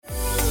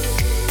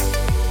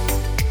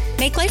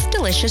Make Life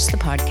Delicious, the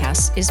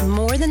podcast, is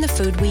more than the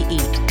food we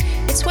eat.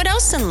 It's what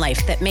else in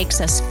life that makes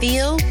us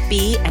feel,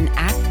 be, and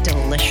act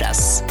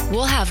delicious.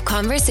 We'll have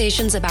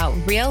conversations about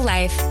real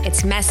life,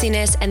 its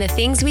messiness, and the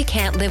things we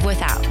can't live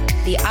without.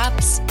 The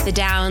ups, the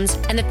downs,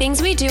 and the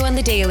things we do on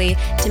the daily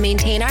to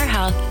maintain our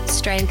health,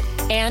 strength,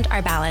 and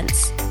our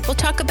balance. We'll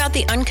talk about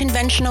the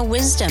unconventional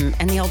wisdom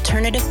and the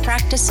alternative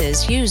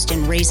practices used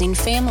in raising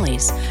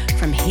families,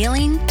 from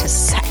healing to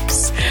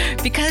sex,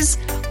 because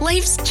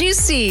life's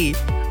juicy.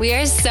 We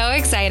are so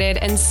excited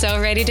and so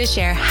ready to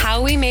share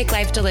how we make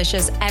life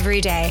delicious every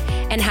day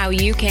and how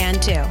you can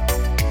too.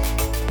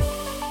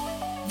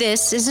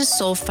 This is a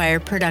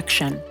Soulfire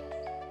production.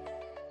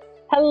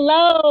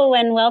 Hello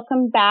and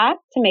welcome back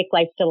to Make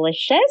Life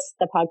Delicious,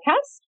 the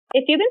podcast.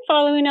 If you've been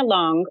following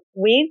along,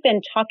 we've been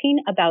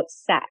talking about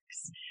sex.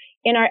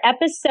 In our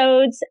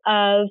episodes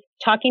of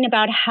talking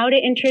about how to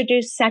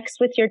introduce sex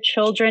with your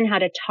children, how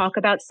to talk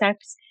about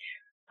sex,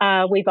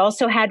 we've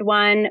also had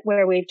one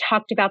where we've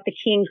talked about the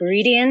key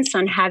ingredients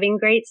on having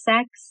great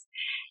sex.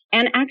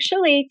 And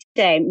actually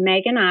today,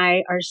 Meg and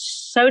I are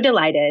so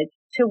delighted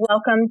to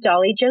welcome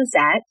Dolly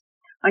Josette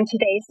on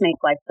today's Make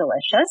Life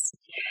Delicious,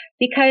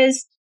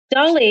 because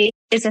Dolly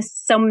is a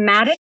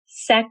somatic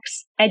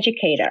sex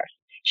educator.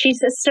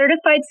 She's a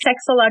certified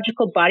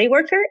sexological body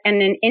worker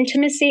and an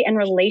intimacy and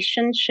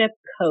relationship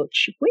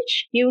coach,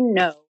 which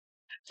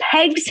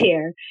Pegs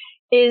here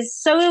is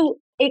so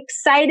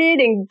excited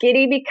and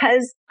giddy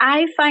because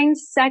I find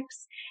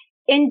sex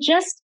in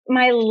just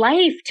my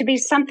life to be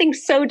something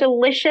so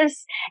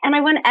delicious. And I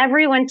want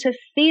everyone to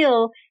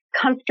feel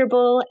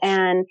comfortable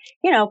and,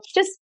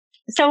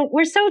 so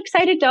we're so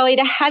excited, Dolly,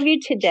 to have you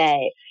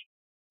today.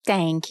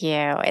 Thank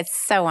you. It's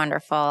so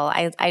wonderful.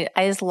 I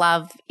just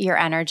love your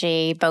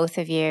energy, both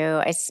of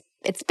you.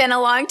 It's been a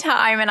long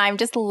time and I'm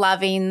just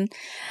loving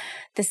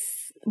this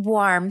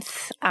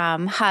warmth,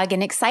 hug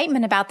and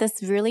excitement about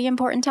this really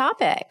important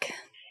topic.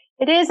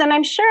 It is. And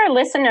I'm sure our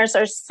listeners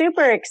are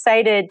super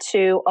excited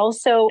to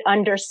also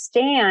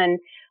understand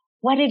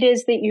what it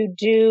is that you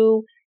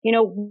do.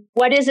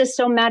 What is a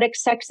somatic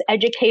sex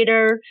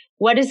educator?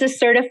 What is a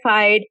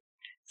certified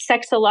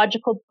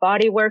sexological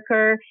body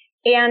worker?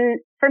 And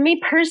for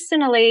me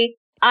personally,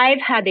 I've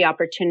had the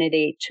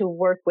opportunity to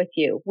work with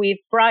you.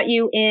 We've brought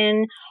you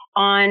in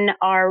on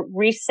our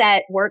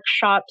reset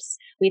workshops.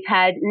 We've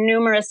had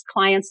numerous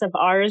clients of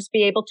ours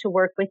be able to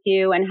work with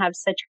you and have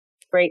such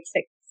great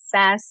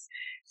success.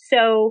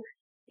 So,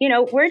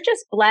 we're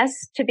just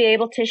blessed to be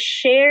able to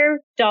share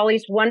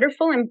Dolly's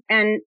wonderful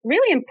and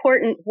really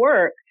important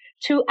work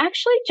to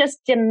actually just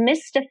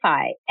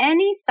demystify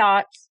any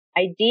thoughts,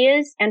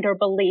 ideas, and or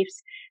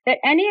beliefs that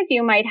any of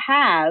you might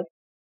have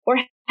or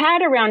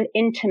had around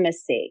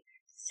intimacy,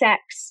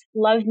 sex,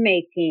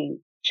 lovemaking,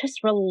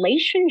 just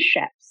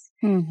relationships.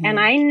 Mm-hmm. And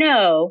I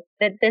know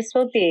that this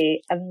will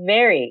be a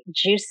very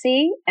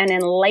juicy and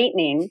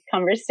enlightening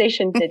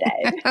conversation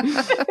today.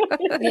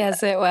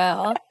 Yes, it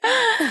will.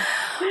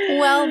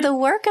 Well, the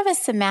work of a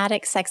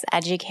somatic sex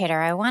educator,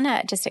 I want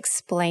to just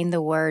explain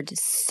the word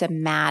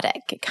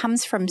somatic. It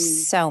comes from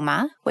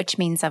soma, which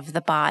means of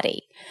the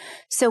body.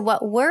 So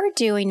what we're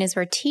doing is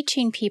we're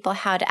teaching people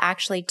how to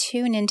actually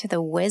tune into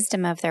the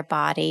wisdom of their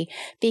body,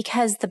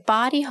 because the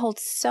body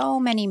holds so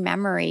many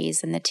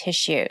memories in the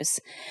tissues.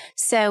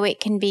 So it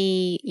can be,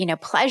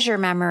 pleasure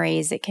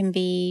memories, it can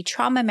be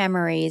trauma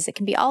memories, it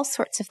can be all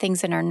sorts of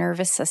things in our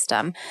nervous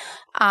system.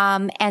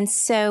 And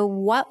so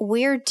what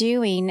we're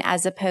doing,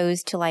 as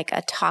opposed to like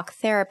a talk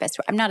therapist,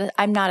 I'm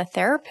not a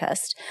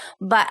therapist,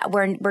 but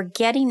we're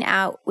getting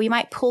out, we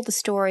might pull the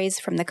stories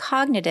from the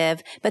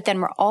cognitive, but then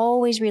we're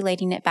always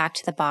relating it back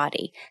to the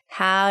body.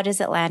 How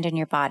does it land in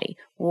your body?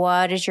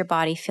 What does your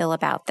body feel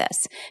about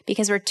this?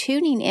 Because we're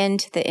tuning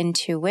into the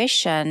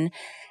intuition,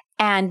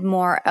 and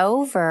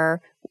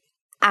moreover,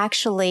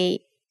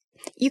 actually,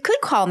 you could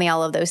call me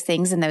all of those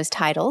things in those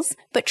titles,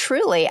 but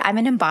truly, I'm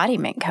an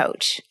embodiment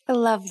coach. I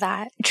love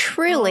that.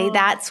 Truly,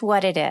 that's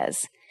what it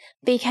is.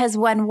 Because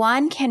when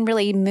one can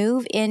really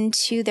move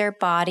into their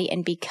body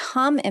and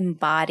become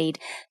embodied,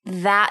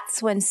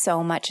 that's when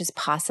so much is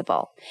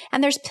possible.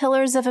 And there's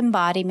pillars of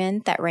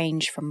embodiment that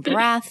range from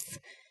breath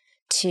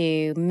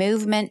to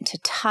movement to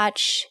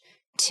touch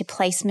to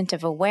placement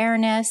of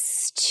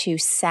awareness to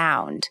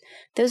sound.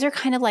 Those are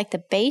kind of like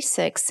the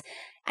basics.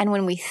 And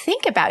when we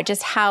think about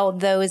just how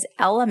those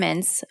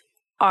elements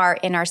are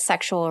in our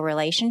sexual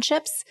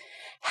relationships,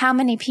 how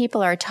many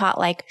people are taught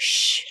like,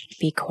 shh,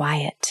 be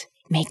quiet,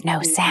 make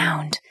no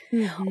sound,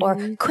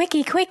 or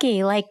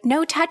quickie, like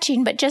no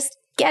touching, but just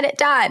get it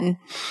done.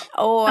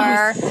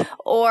 Or,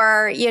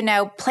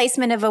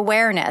 placement of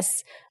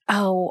awareness.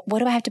 Oh, what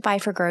do I have to buy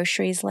for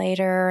groceries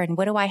later? And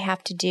what do I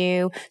have to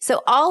do?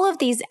 So all of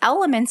these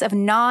elements of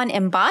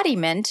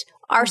non-embodiment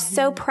are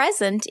so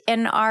present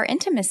in our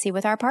intimacy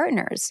with our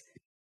partners.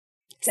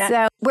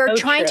 So we're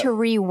trying to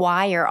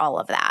rewire all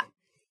of that.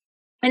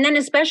 And then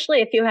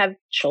especially if you have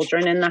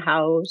children in the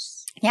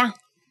house. Yeah.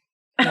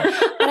 But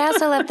I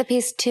also love the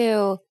piece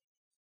too,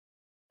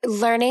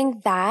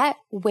 learning that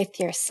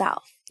with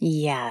yourself.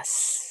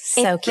 Yes.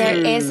 So if there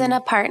cute. isn't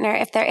a partner,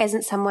 if there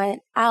isn't someone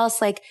else,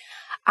 like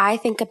I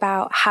think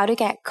about how to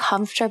get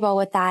comfortable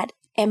with that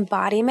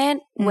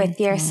embodiment with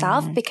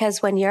yourself,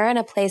 because when you're in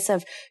a place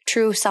of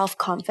true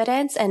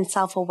self-confidence and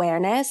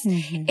self-awareness,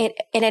 it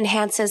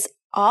enhances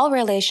all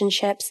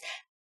relationships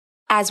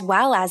as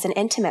well as an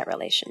intimate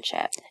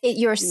relationship.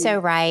 You're so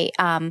right,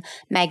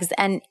 Megs.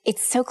 And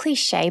it's so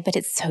cliche, but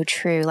it's so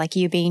true. Like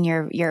you being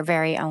your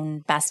very own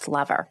best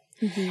lover.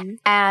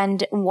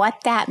 And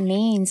what that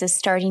means is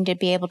starting to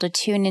be able to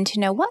tune in to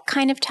know what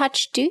kind of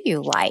touch do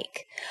you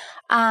like?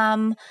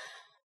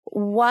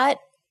 What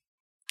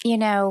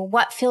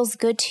feels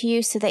good to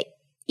you, so that,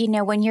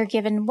 when you're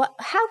given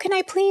how can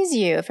I please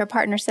you? If your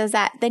partner says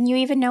that, then you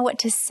even know what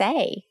to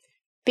say.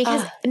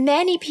 Because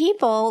many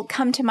people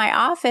come to my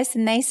office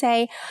and they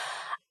say,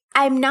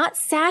 I'm not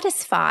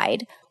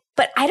satisfied,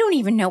 but I don't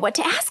even know what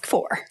to ask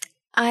for.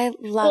 I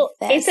love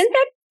this. Isn't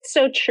that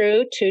so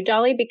true too,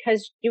 Dolly?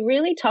 Because you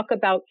really talk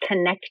about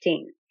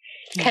connecting.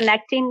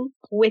 Connecting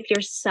with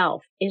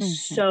yourself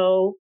is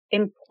so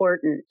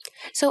important.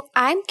 So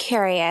I'm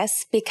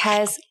curious,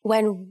 because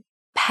when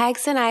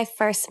Pegs and I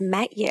first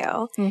met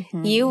you,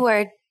 you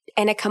were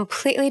in a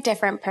completely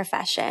different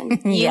profession.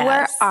 You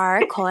were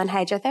our colon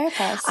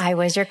hydrotherapist. I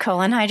was your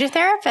colon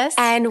hydrotherapist.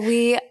 And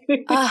we,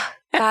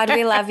 God,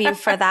 we love you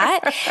for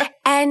that.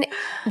 And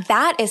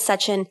that is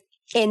such an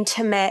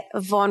intimate,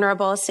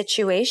 vulnerable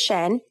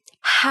situation.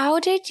 How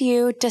did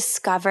you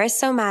discover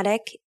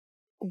somatic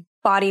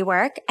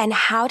bodywork, and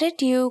how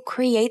did you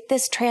create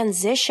this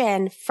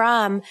transition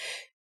from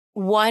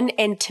one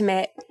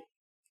intimate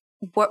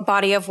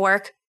body of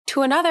work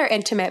to another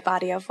intimate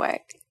body of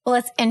work? Well,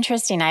 it's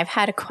interesting. I've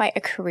had quite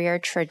a career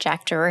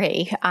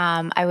trajectory.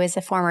 I was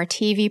a former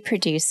TV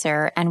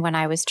producer, and when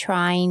I was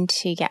trying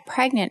to get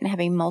pregnant and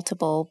having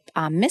multiple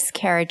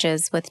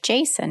miscarriages with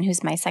Jason,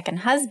 who's my second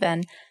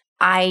husband,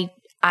 I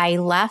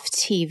left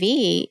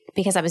TV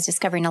because I was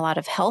discovering a lot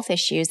of health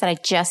issues that I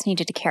just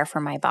needed to care for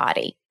my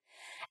body.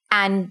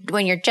 And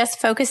when you're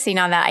just focusing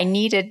on that, I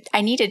needed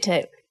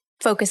to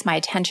focus my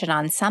attention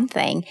on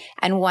something.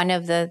 And one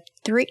of the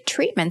 3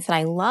 treatments that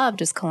I loved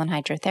was colon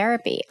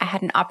hydrotherapy. I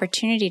had an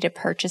opportunity to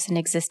purchase an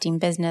existing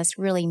business,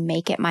 really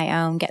make it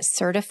my own, get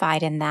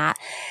certified in that.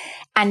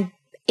 And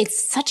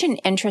it's such an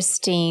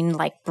interesting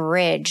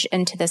bridge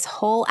into this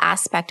whole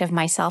aspect of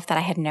myself that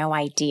I had no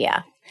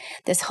idea.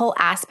 This whole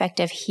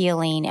aspect of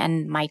healing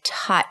and my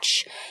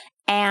touch,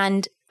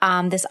 and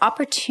this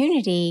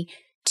opportunity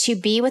to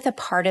be with a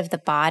part of the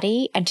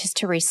body and just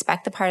to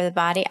respect the part of the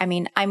body. I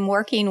mean, I'm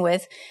working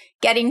with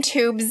getting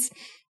tubes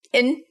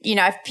in,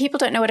 if people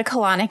don't know what a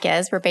colonic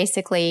is, we're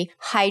basically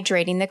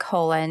hydrating the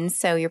colon.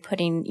 So you're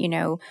putting,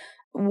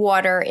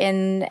 water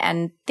in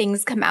and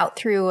things come out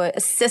through a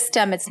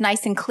system. It's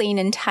nice and clean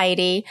and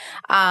tidy.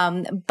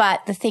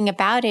 But the thing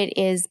about it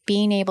is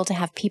being able to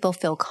have people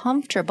feel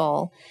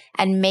comfortable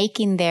and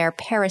making their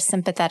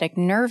parasympathetic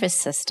nervous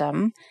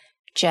system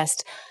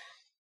just,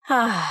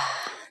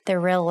 they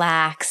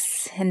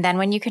relax. And then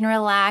when you can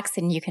relax,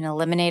 and you can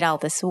eliminate all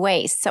this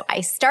waste. So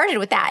I started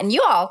with that. And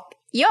you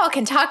all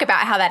can talk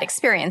about how that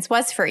experience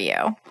was for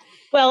you.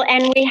 Well,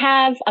 and we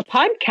have a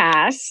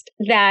podcast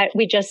that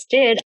we just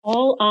did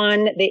all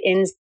on the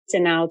ins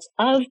and outs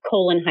of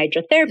colon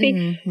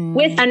hydrotherapy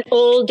with an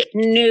old,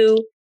 new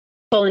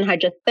colon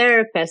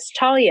hydrotherapist,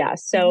 Talia.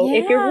 So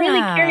if you're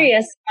really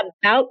curious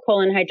about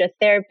colon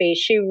hydrotherapy,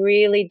 she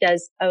really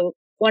does a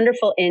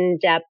wonderful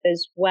in-depth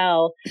as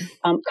well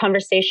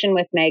conversation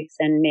with Megs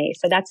and me.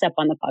 So that's up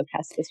on the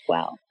podcast as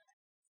well.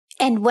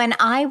 And when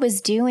I was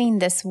doing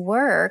this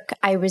work,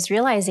 I was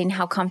realizing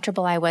how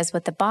comfortable I was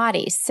with the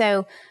body.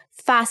 So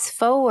fast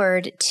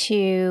forward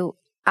to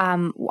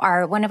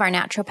one of our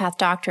naturopath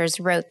doctors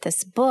wrote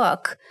this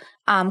book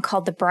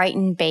called The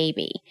Brighten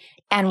Baby.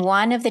 And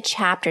one of the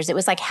chapters, it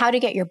was like how to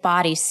get your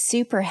body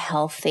super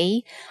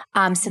healthy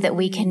so that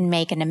we can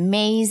make an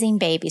amazing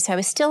baby. So I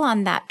was still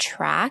on that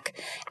track.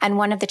 And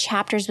one of the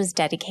chapters was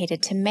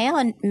dedicated to male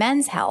and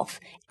men's health.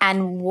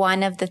 And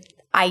one of the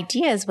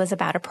ideas was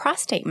about a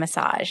prostate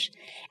massage.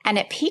 And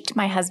it piqued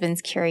my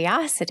husband's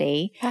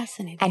curiosity.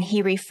 Fascinating. And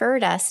he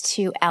referred us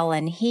to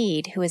Ellen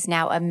Heed, who is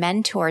now a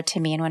mentor to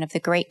me and one of the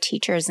great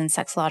teachers in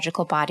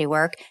sexological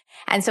bodywork.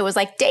 And so it was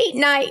like date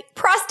night,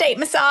 prostate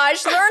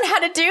massage, learn how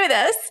to do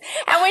this.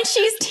 And when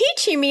she's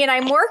teaching me and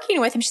I'm working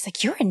with him, she's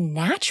like, you're a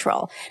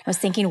natural. I was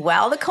thinking,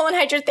 well, the colon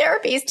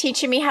hydrotherapy is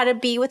teaching me how to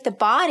be with the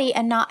body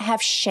and not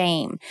have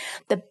shame.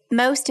 The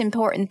most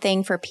important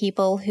thing for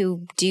people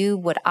who do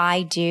what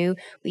I do,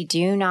 we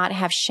do not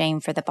have shame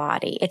for the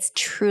body. It's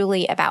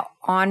truly about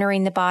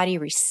honoring the body,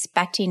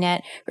 respecting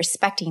it,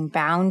 respecting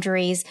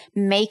boundaries,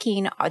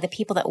 making the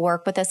people that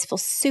work with us feel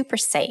super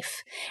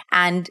safe.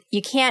 And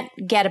you can't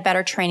get a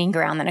better training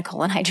ground than a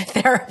colon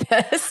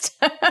hydrotherapist.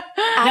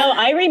 No,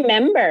 I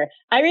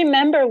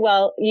remember,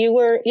 well, you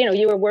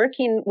were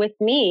working with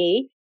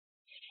me,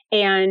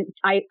 and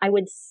I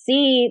would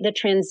see the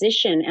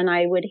transition and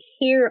I would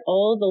hear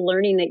all the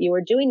learning that you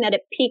were doing, that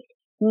it piqued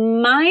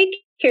my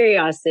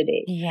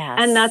curiosity. Yes.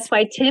 And that's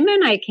why Tim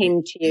and I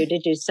came to you to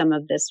do some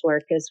of this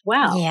work as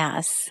well.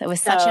 Yes. It was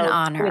such an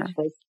honor. Which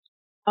was,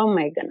 oh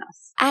my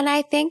goodness. And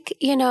I think,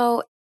 you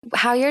know,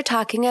 how you're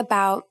talking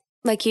about,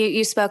 like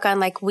you spoke on,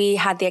 like we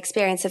had the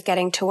experience of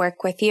getting to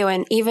work with you,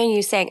 and even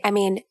you saying, I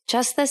mean,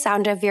 just the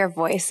sound of your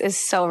voice is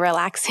so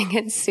relaxing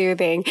and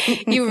soothing.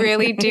 You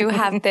really do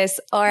have this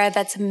aura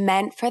that's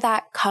meant for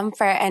that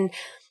comfort. And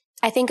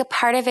I think a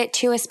part of it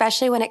too,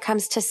 especially when it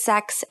comes to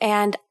sex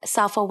and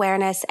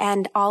self-awareness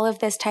and all of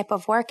this type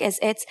of work, is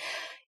it's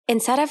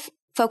instead of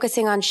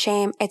focusing on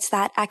shame, it's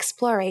that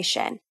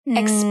exploration,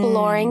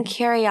 exploring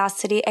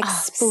curiosity,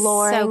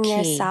 exploring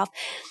yourself.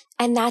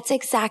 And that's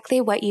exactly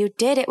what you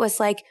did. It was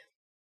like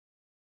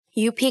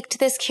you piqued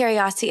this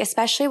curiosity,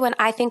 especially when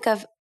I think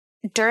of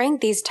during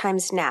these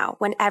times now,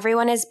 when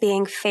everyone is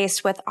being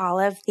faced with all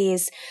of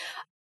these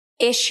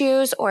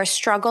issues or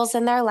struggles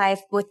in their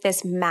life with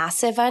this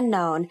massive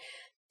unknown.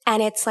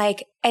 And it's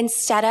like,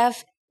 instead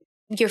of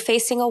you're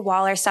facing a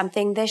wall or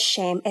something, this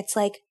shame, it's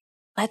like,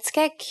 let's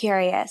get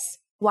curious.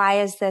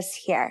 Why is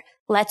this here?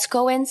 Let's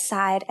go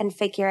inside and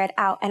figure it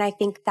out. And I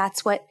think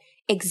that's what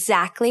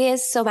exactly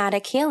is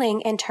somatic healing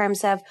in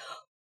terms of,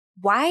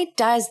 why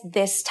does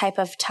this type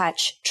of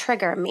touch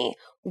trigger me?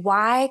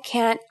 Why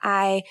can't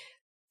I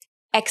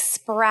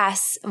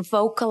express,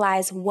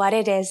 vocalize what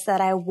it is that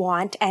I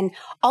want? And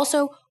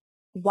also,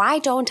 why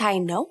don't I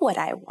know what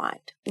I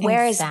want?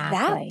 Where is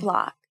that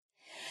block?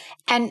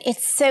 And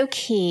it's so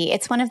key.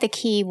 It's one of the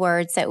key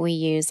words that we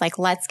use, like,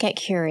 let's get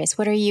curious.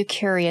 What are you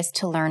curious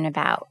to learn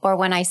about? Or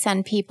when I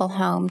send people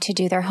home to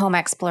do their home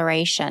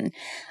exploration,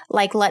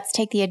 like, let's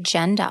take the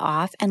agenda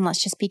off and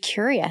let's just be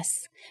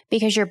curious,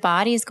 because your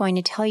body is going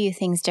to tell you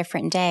things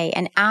different day.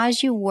 And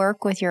as you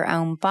work with your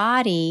own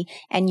body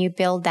and you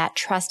build that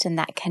trust and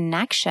that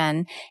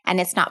connection, and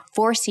you're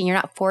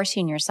not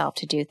forcing yourself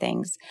to do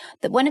things.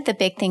 But one of the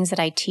big things that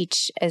I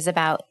teach is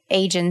about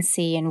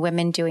agency and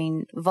women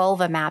doing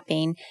vulva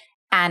mapping.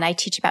 And I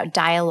teach about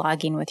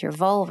dialoguing with your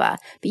vulva,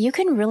 but you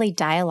can really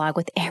dialogue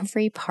with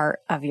every part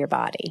of your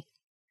body.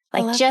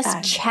 Like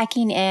just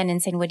checking in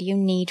and saying, what do you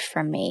need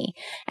from me?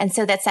 And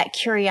so that's that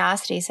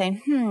curiosity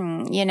saying,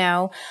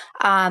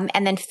 and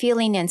then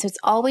feeling in. So it's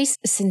always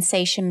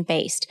sensation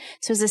based.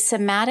 So as a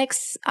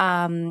somatics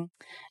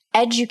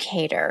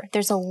educator,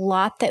 there's a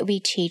lot that we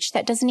teach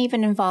that doesn't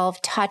even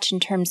involve touch in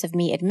terms of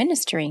me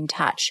administering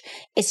touch.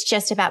 It's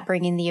just about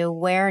bringing the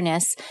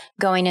awareness,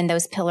 going in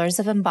those pillars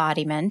of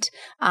embodiment,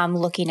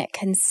 looking at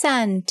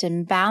consent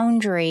and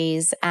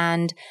boundaries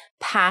and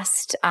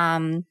past,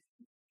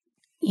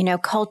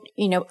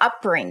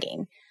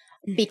 upbringing.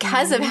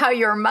 Because of how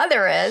your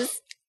mother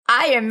is,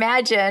 I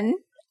imagine,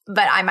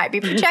 but I might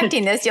be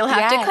projecting this, you'll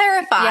have to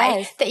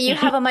clarify that you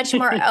have a much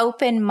more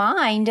open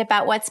mind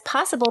about what's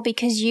possible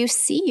because you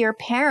see your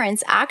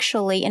parents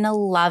actually in a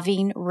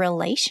loving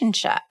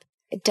relationship.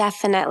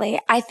 Definitely.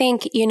 I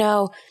think,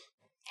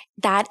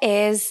 that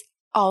is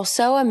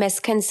also a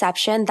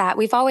misconception that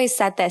we've always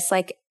said this,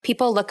 like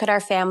people look at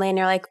our family and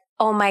you're like,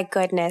 oh my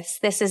goodness,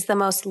 this is the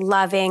most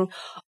loving,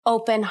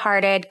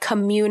 open-hearted,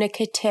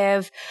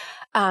 communicative,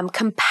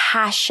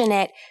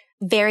 compassionate,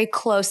 very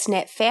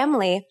close-knit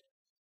family.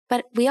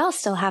 But we all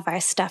still have our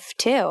stuff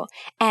too.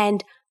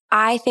 And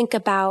I think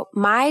about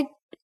my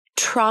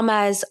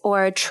traumas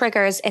or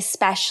triggers,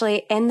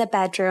 especially in the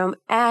bedroom,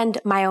 and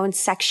my own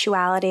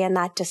sexuality and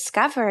that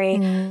discovery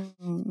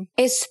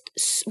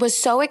was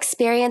so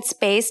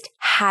experience-based,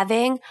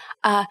 having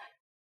a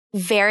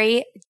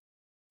very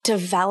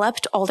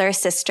developed older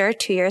sister,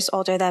 2 years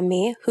older than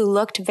me, who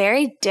looked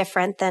very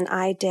different than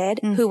I did,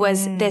 who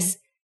was this,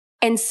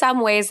 in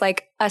some ways,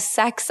 like a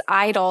sex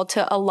idol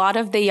to a lot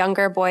of the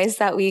younger boys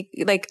that we,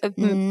 like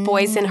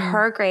boys in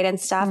her grade and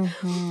stuff,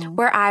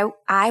 where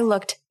I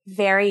looked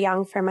very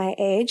young for my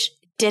age,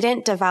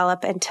 didn't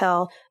develop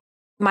until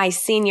my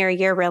senior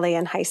year really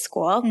in high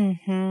school.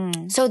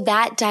 So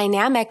that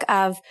dynamic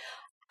of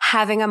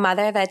having a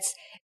mother that's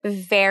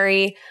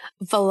very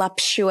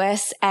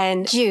voluptuous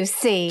and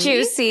juicy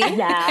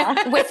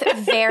with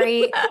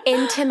very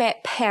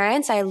intimate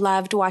parents. I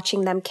loved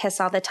watching them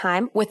kiss all the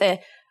time, with a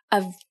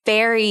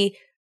very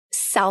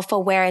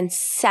self-aware and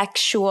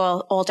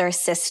sexual older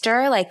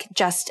sister, like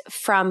just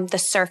from the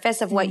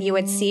surface of what you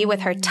would see with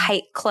her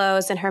tight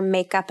clothes and her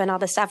makeup and all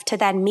the stuff, to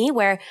then me,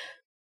 where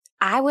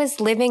I was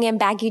living in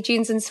baggy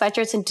jeans and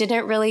sweatshirts and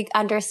didn't really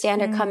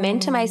understand or come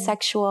into my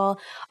sexual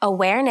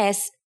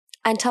awareness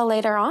until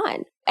later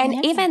on.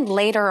 And even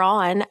later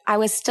on, I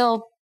was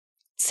still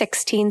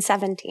 16,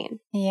 17.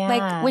 Yeah.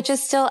 Like, which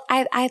is still,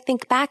 I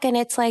think back and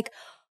it's like,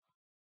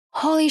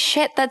 holy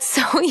shit, that's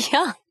so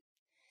young.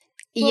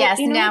 Yes,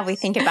 now we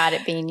think about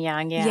it being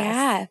young. Yes.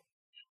 Yeah.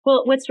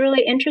 Well, what's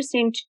really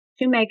interesting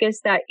too, Meg,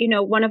 is that,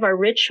 one of our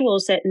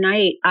rituals at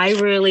night, I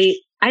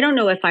don't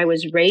know if I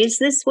was raised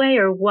this way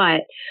or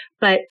what,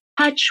 but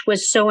touch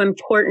was so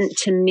important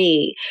to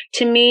me.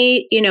 To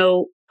me,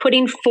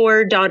 putting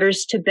 4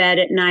 daughters to bed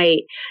at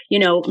night,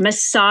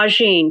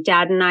 massaging.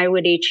 Dad and I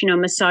would each,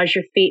 massage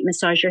your feet,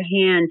 massage your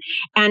hand.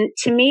 And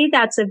to me,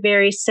 that's a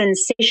very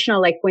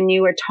sensational, like when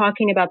you were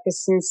talking about the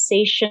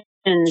sensation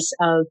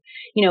of,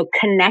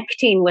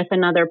 connecting with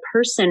another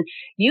person.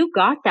 You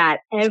got that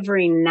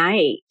every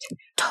night.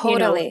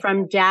 Totally.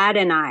 From Dad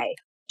and I.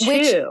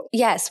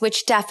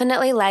 Which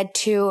definitely led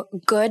to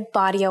good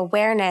body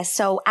awareness.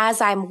 So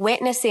as I'm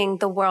witnessing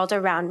the world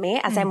around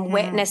me, as I'm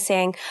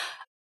witnessing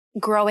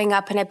growing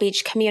up in a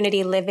beach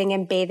community, living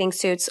in bathing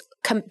suits,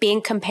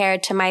 being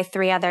compared to my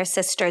 3 other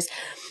sisters,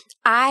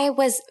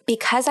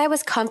 because I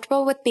was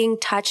comfortable with being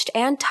touched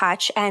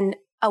and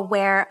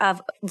aware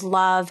of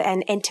love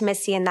and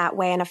intimacy in that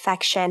way and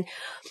affection,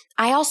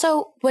 I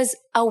also was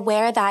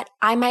aware that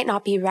I might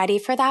not be ready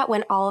for that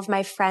when all of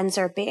my friends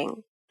are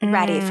being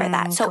ready for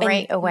that. So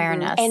great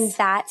awareness. In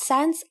that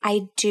sense,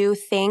 I do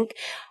think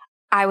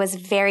I was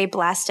very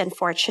blessed and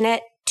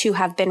fortunate to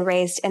have been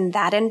raised in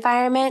that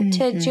environment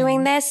to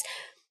doing this.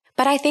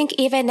 But I think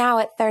even now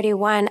at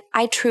 31,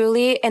 I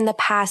truly, in the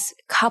past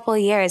couple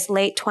years,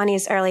 late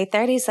 20s, early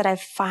 30s, that I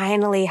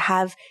finally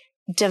have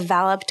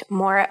developed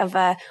more of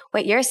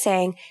what you're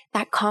saying,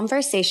 that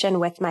conversation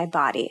with my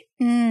body.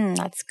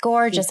 That's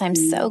gorgeous. I'm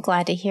so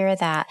glad to hear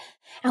that.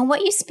 And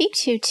what you speak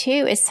to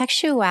too is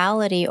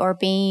sexuality, or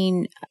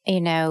being,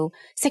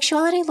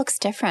 sexuality looks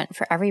different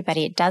for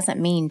everybody. It doesn't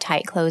mean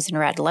tight clothes and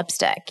red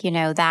lipstick.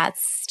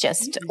 That's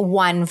just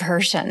one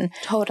version.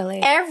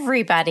 Totally.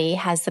 Everybody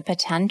has the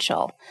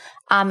potential.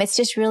 It's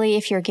just really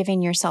if you're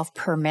giving yourself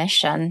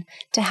permission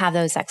to have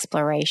those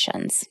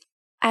explorations.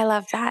 I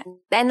love that.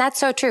 And that's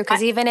so true,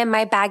 because even in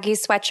my baggy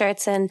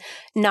sweatshirts and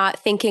not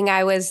thinking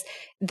I was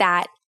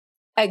that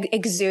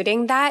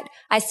exuding that,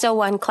 I still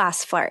won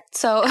class flirt.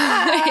 So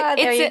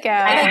there you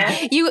go.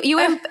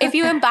 If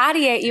you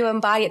embody it, you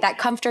embody it, that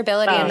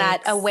comfortability and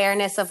that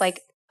awareness of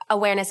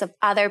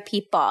other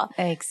people.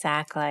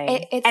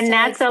 Exactly. And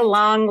that's a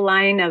long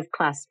line of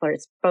class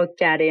flirts. Both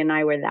Daddy and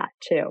I were that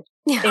too.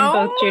 In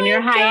both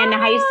junior high and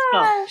high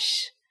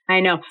school.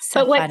 I know.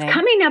 So but what's funny.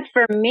 coming up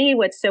for me,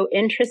 what's so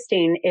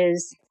interesting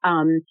is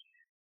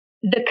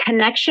the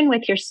connection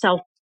with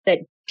yourself that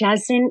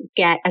doesn't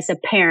get, as a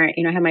parent,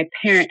 I have my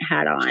parent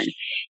hat on.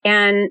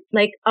 And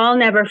I'll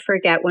never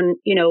forget when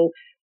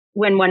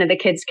one of the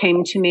kids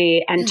came to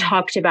me and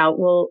talked about,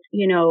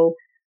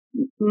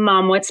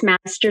 Mom, what's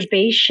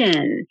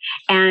masturbation?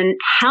 And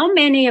how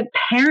many of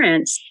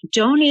parents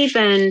don't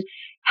even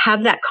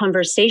have that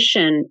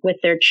conversation with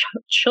their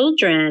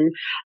children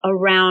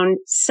around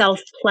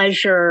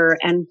self-pleasure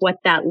and what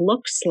that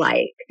looks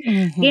like.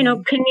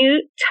 Can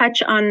you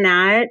touch on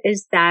that?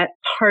 Is that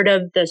part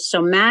of the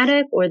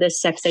somatic or the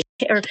sex,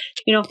 or,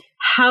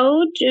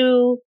 how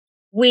do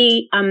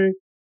we,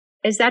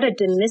 is that a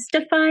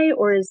demystify,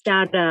 or is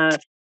that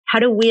how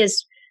do we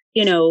as,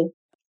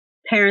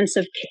 parents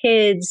of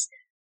kids,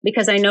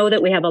 because I know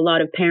that we have a lot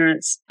of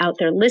parents out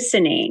there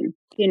listening,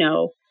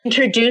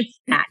 introduce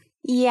that?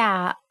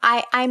 Yeah,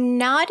 I'm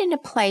not in a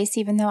place,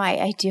 even though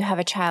I do have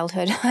a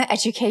childhood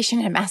education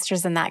and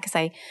master's in that, because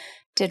I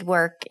did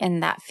work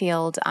in that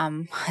field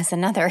as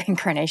another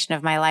incarnation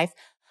of my life.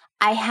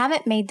 I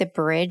haven't made the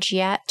bridge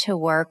yet to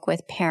work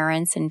with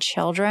parents and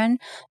children.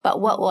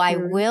 But what I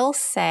will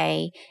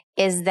say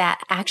is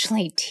that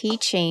actually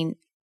teaching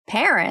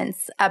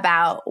parents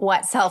about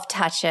what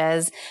self-touch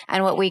is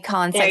and what we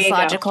call in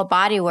sexological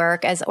body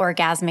work as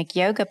orgasmic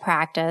yoga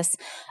practice.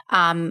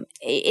 And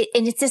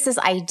it's just this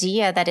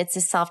idea that it's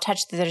a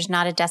self-touch, that there's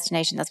not a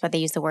destination. That's why they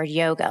use the word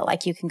yoga.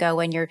 Like you can go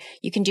when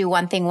you can do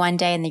one thing one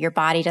day and then your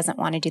body doesn't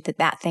want to do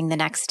that thing the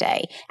next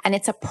day. And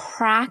it's a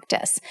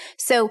practice.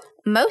 So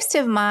most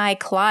of my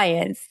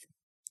clients,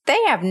 they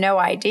have no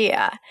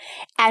idea.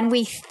 And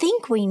we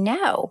think we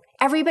know.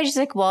 Everybody's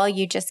like, well,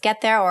 you just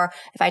get there. Or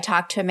if I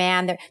talk to a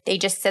man, they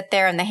just sit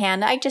there in the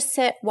hand. I just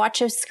sit,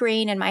 watch a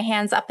screen and my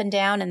hands up and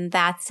down and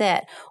that's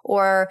it.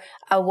 Or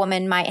a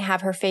woman might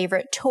have her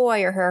favorite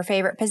toy or her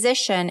favorite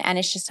position and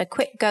it's just a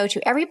quick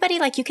go-to. Everybody,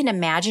 you can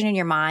imagine in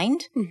your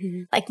mind,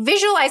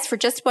 visualize for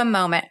just one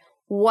moment,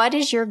 what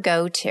is your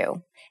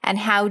go-to and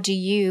how do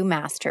you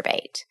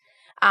masturbate?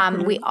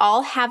 We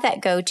all have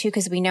that go-to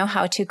because we know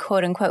how to,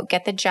 quote unquote,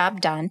 get the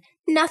job done.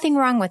 Nothing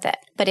wrong with it,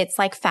 but it's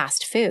like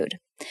fast food.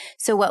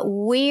 So what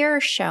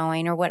we're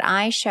showing, or what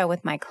I show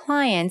with my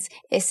clients,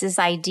 is this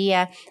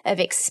idea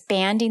of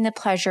expanding the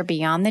pleasure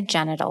beyond the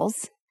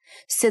genitals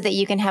so that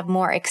you can have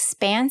more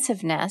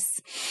expansiveness.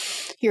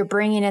 You're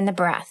bringing in the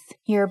breath.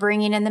 You're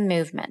bringing in the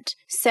movement.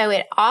 So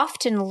it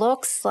often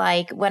looks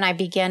like when I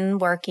begin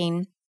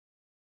working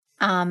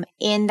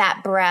in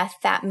that breath,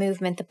 that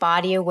movement, the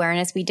body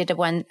awareness. We did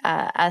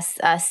a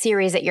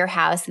series at your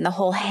house, and the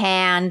whole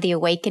hand, the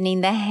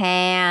awakening the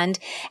hand,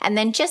 and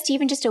then just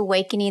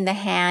awakening the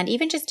hand.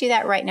 Even just do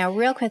that right now,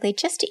 real quickly,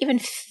 just to even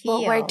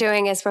feel. What we're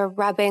doing is we're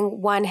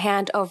rubbing one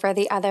hand over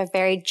the other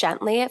very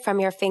gently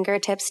from your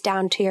fingertips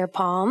down to your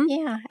palm.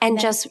 Yeah. And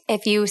just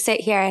if you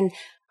sit here and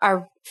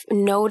are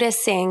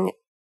noticing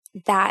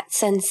that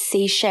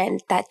sensation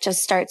that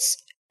just starts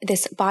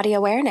this body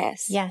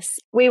awareness. Yes.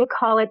 We would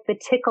call it the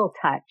tickle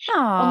touch. Oh,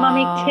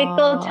 Mommy,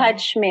 tickle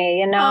touch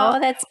me, Oh,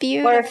 that's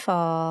beautiful.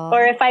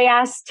 Or if I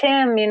ask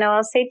Tim,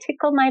 I'll say,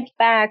 tickle my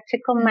back,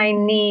 tickle my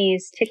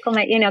knees, tickle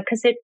my,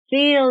 because it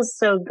feels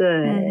so good.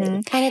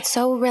 And it's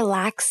so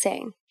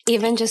relaxing.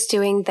 even just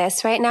doing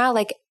this right now,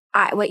 like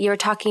what you were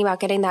talking about,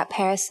 getting that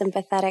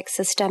parasympathetic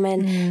system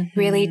and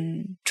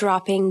really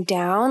dropping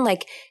down,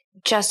 like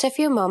just a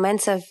few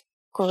moments of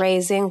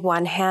grazing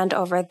one hand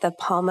over the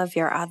palm of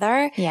your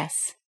other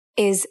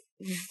is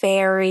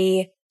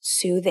very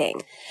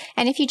soothing.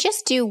 And if you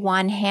just do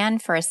one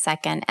hand for a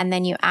second and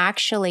then you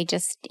actually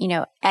just,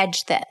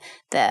 edge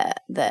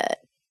the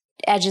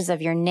edges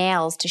of your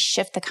nails to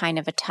shift the kind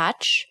of a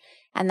touch,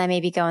 and then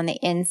maybe go on the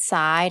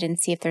inside and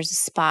see if there's a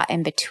spot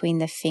in between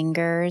the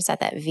fingers at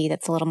that V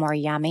that's a little more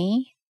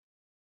yummy.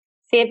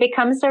 See, it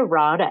becomes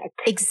erotic.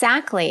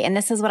 Exactly. And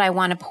this is what I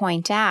want to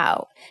point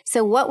out.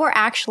 So what we're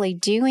actually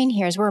doing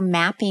here is we're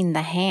mapping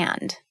the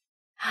hand.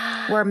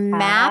 We're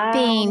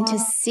mapping to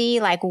see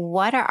like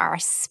what are our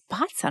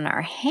spots on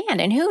our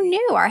hand. And who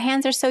knew our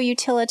hands are so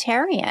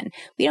utilitarian?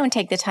 We don't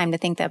take the time to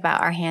think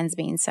about our hands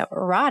being so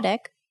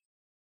erotic.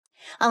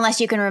 Unless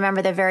you can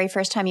remember the very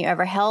first time you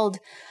ever held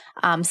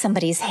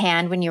somebody's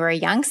hand when you were a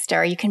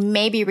youngster, you can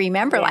maybe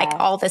remember like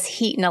all this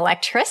heat and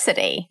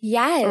electricity.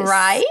 Yes.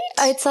 Right?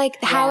 It's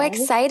like how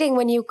exciting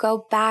when you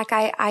go back.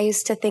 I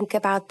used to think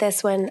about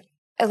this when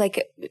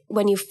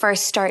you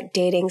first start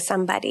dating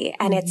somebody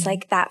and it's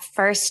like that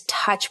first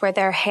touch where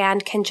their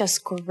hand can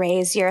just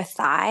graze your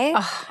thigh.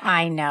 Oh,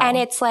 I know. And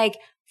it's like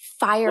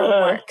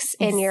fireworks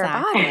in your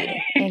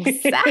body.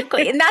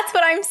 Exactly. And that's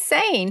what I'm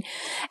saying.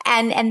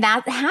 And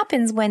that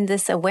happens when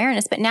this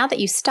awareness, but now that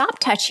you stop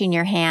touching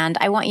your hand,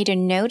 I want you to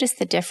notice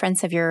the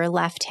difference of your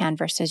left hand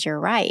versus your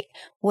right.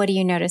 What do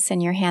you notice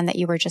in your hand that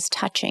you were just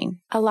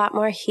touching? A lot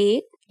more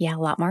heat. Yeah, a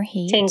lot more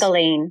heat.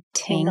 Tingling.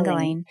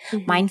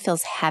 Mm-hmm. Mine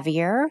feels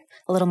heavier,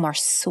 a little more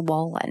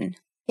swollen.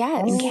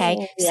 Yes.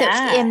 Okay. So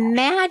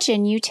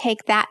imagine you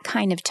take that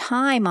kind of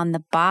time on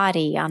the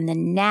body, on the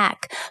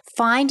neck,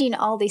 finding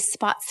all these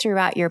spots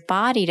throughout your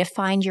body to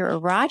find your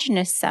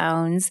erogenous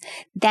zones.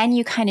 Then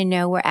you kind of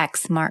know where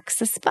X marks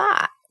the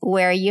spot,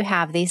 where you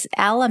have these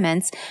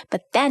elements.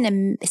 But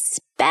then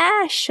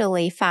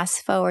especially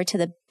fast forward to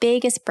the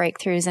biggest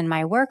breakthroughs in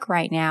my work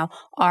right now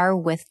are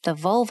with the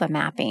vulva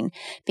mapping.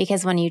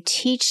 Because when you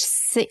teach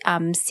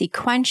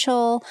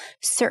sequential,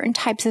 certain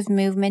types of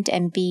movement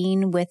and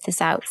being with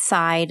this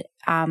outside,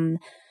 the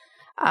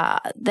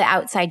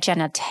outside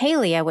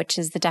genitalia, which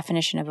is the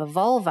definition of a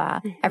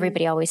vulva,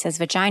 everybody always says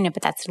vagina,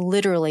 but that's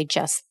literally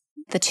just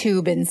the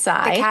tube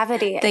inside. The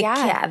cavity.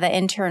 The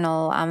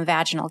internal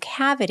vaginal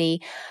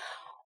cavity.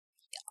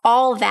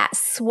 All that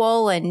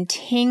swollen,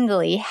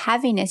 tingly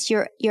heaviness,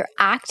 you're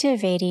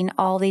activating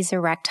all these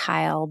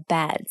erectile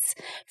beds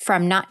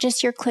from not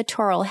just your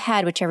clitoral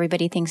head, which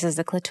everybody thinks is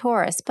the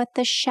clitoris, but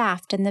the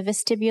shaft and the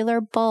vestibular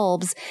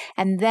bulbs.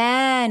 And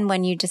then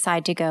when you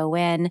decide to go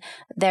in,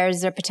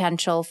 there's a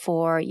potential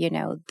for,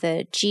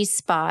 the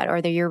G-spot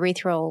or the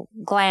urethral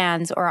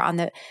glands or on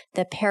the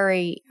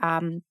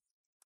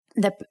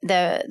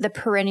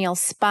perineal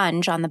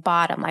sponge on the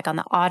bottom, like on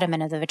the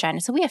abdomen of the vagina.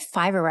 So we have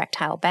 5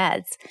 erectile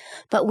beds,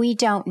 but we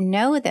don't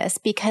know this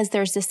because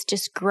there's this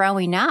just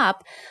growing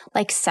up,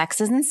 like sex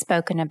isn't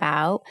spoken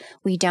about.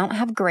 We don't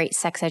have great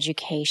sex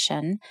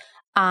education.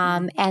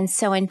 And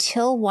so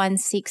until one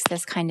seeks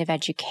this kind of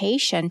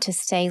education to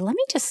say, let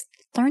me just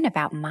learn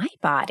about my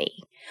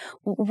body.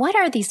 What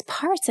are these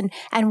parts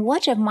and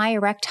what of my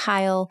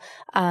erectile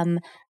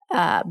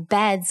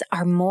beds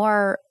are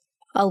more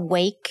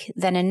awake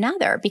than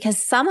another, because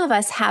some of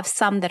us have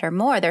some that are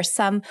more. There's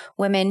some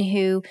women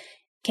who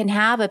can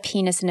have a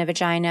penis and a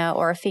vagina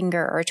or a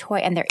finger or a toy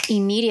and they're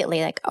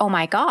immediately like, oh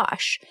my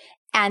gosh.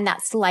 And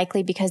that's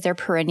likely because their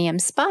perineum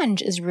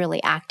sponge is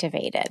really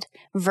activated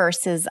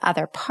versus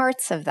other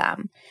parts of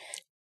them.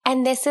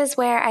 And this is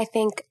where I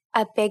think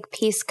a big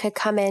piece could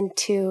come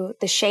into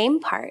the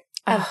shame part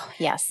of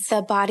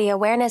the body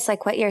awareness.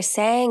 Like what you're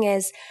saying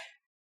is,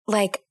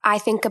 like, I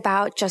think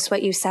about just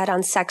what you said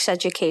on sex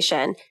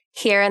education.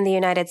 Here in the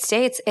United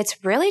States,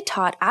 it's really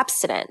taught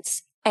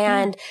abstinence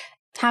and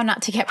how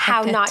not to get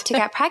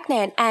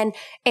pregnant. And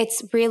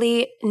it's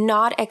really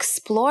not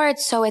explored.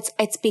 So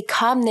it's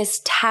become this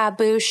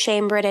taboo,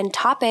 shame-ridden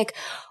topic.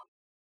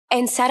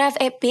 Instead of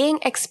it being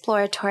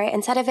exploratory,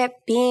 instead of it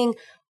being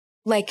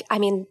like,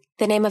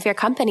 the name of your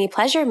company,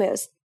 Pleasure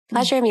Muse,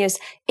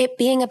 it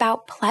being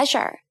about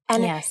pleasure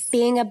and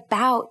being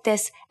about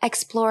this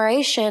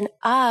exploration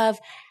of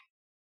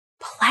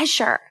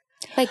pleasure.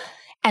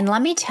 And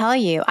let me tell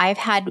you, I've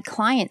had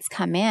clients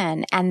come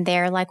in and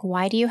they're like,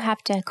 why do you have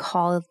to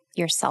call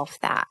yourself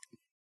that?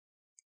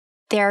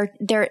 They're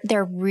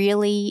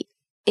really,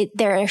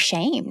 they're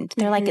ashamed.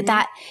 They're like,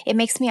 that, it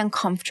makes me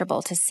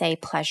uncomfortable to say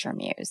Pleasure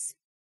Muse.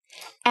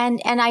 And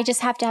I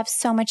just have to have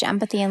so much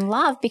empathy and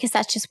love because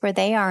that's just where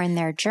they are in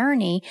their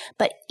journey.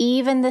 But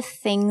even the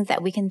things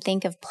that we can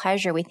think of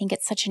pleasure, we think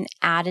it's such an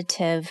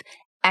additive,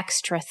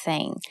 extra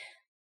thing.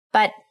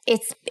 But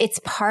it's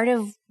part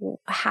of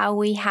how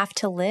we have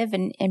to live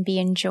and be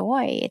in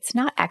joy. It's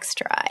not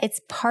extra. It's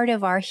part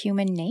of our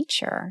human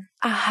nature.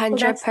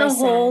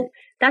 100%.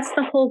 That's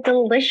the whole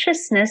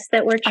deliciousness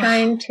that we're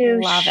trying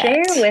to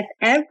share with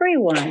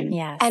everyone.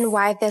 Yes. And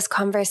why this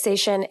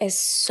conversation is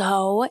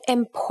so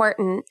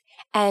important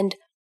and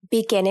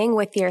beginning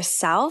with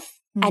yourself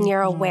and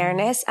your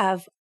awareness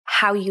of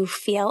how you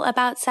feel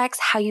about sex,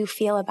 how you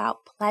feel about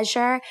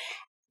pleasure,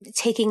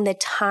 taking the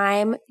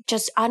time,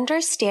 just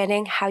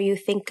understanding how you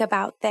think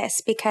about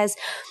this. Because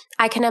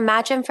I can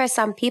imagine for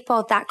some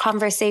people that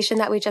conversation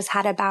that we just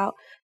had about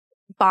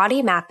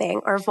body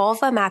mapping or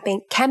vulva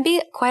mapping can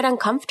be quite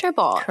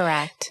uncomfortable.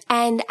 Correct.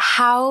 And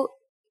how,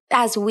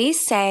 as we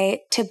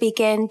say, to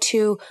begin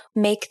to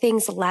make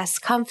things less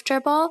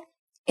comfortable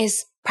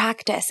is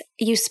practice.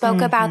 You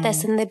spoke about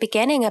this in the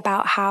beginning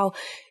about how,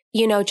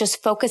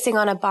 just focusing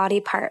on a body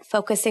part,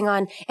 focusing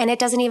on, and it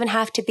doesn't even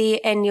have to be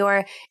in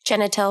your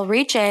genital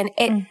region.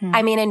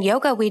 I mean, in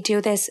yoga, we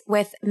do this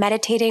with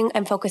meditating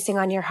and focusing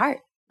on your heart.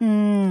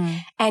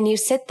 And you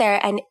sit there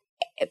and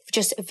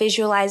just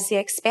visualize the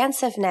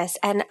expansiveness.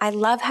 And I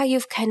love how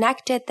you've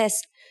connected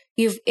this.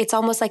 It's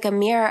almost like a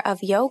mirror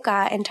of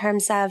yoga in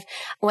terms of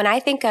when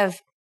I think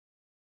of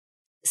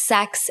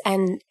sex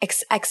and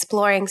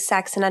exploring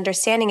sex and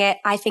understanding it,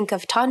 I think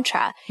of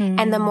Tantra.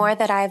 And the more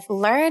that I've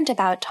learned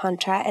about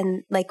Tantra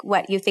and like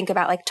what you think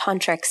about like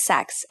tantric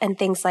sex and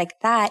things like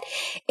that,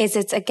 is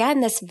it's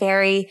again, this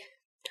very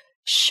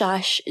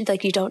shush,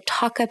 like you don't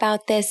talk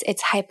about this.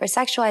 It's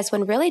hypersexualized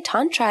when really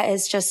Tantra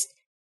is just,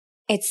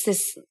 it's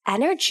this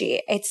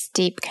energy. It's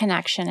deep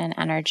connection and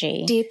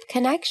energy. Deep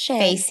connection.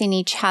 Facing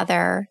each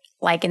other,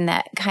 like in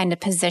that kind of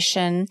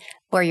position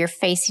where you're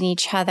facing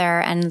each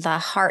other and the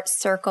heart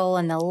circle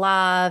and the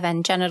love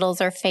and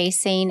genitals are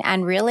facing.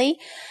 And really,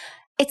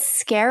 it's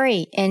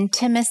scary.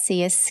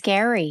 Intimacy is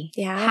scary.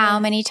 Yeah. How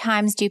many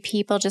times do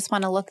people just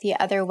want to look the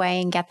other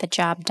way and get the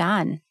job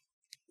done?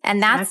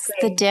 And that's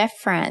the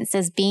difference,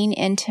 is being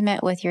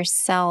intimate with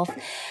yourself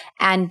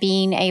and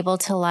being able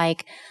to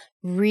like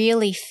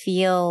really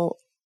feel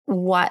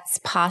what's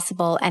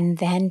possible and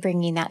then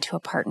bringing that to a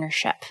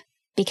partnership.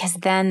 Because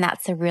then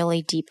that's a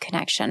really deep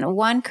connection.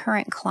 One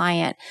current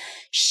client,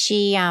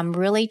 she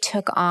really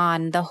took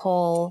on the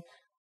whole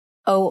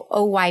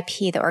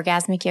OYP, the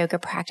orgasmic yoga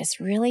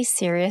practice, really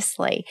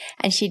seriously.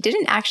 And she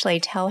didn't actually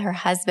tell her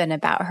husband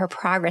about her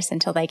progress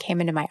until they came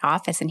into my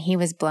office, and he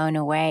was blown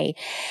away.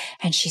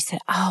 And she said,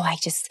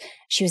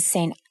 she was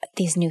saying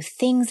these new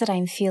things that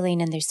I'm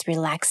feeling and there's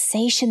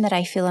relaxation that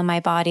I feel in my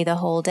body the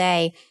whole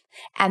day.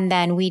 And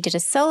then we did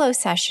a solo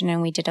session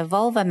and we did a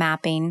vulva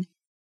mapping.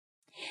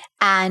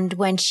 And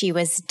when she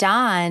was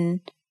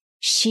done,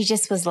 she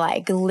just was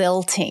like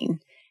lilting.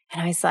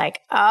 And I was like,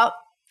 oh,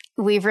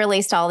 we've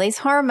released all these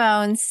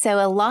hormones.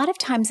 So a lot of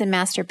times in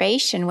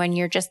masturbation, when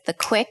you're just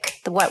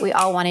what we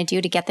all want to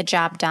do to get the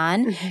job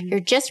done,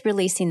 you're just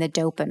releasing the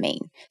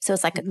dopamine. So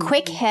it's like a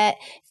quick hit,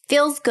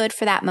 feels good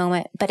for that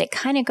moment, but it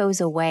kind of goes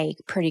away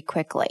pretty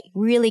quickly.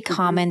 Really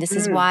common. This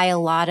is why a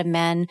lot of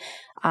men,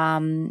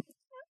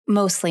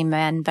 mostly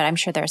men, but I'm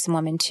sure there are some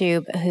women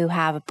too who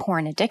have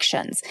porn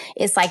addictions.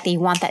 It's like they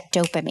want that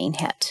dopamine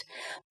hit.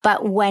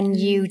 But when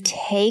you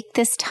take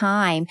this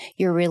time,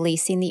 you're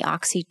releasing the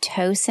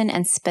oxytocin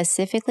and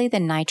specifically the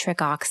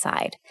nitric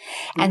oxide.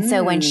 And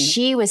so when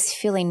she was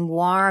feeling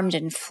warmed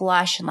and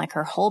flush and like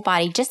her whole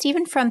body, just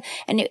even from,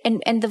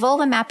 and the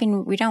vulva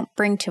mapping, we don't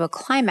bring to a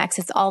climax.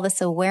 It's all this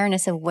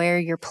awareness of where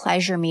your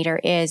pleasure meter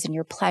is and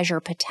your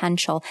pleasure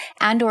potential,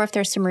 and or if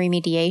there's some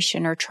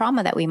remediation or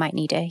trauma that we might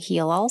need to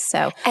heal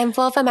also. And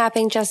vulva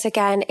mapping, just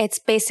again, it's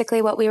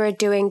basically what we were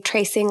doing,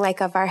 tracing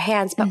like of our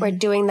hands, but we're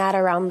doing that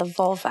around the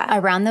vulva.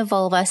 Around the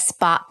vulva,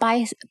 spot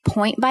by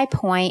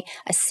point,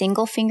 a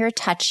single finger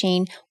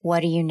touching.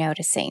 What are you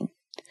noticing?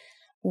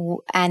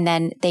 And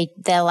then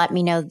they'll let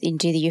me know,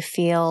 do you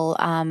feel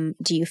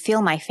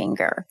my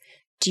finger?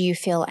 Do you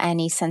feel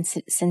any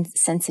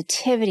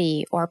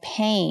sensitivity or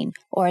pain?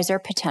 Or is there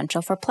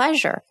potential for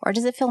pleasure? Or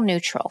does it feel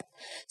neutral?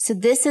 So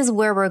this is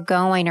where we're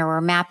going, or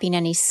we're mapping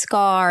any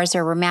scars,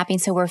 or we're mapping.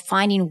 So we're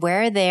finding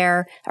where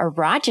their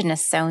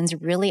erogenous zones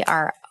really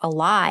are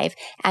alive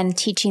and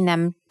teaching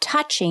them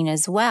touching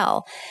as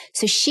well.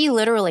 So she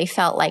literally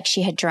felt like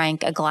she had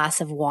drank a glass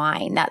of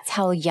wine. That's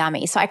how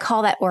yummy. So I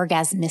call that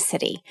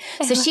orgasmicity.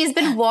 So she's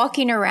been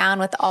walking around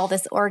with all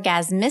this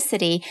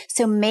orgasmicity.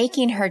 So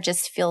making her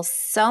just feel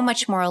so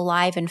much more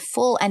alive and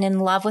full and in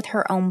love with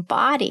her own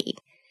body.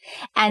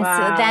 And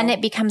so then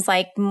it becomes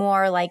like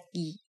more like,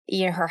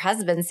 her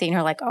husband seeing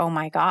her like, oh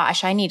my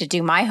gosh, I need to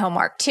do my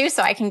homework too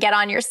so I can get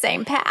on your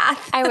same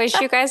path. I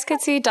wish you guys could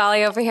see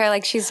Dolly over here.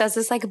 Like she does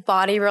this like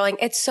body rolling.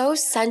 It's so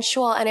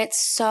sensual and it's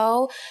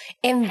so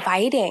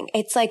inviting.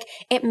 It's like,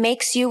 it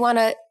makes you want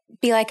to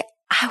be like,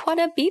 I want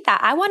to be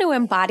that. I want to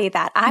embody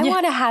that. I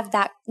want to have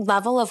that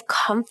level of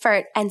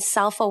comfort and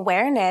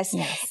self-awareness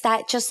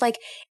that just like,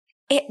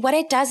 what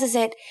it does is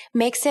it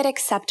makes it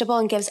acceptable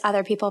and gives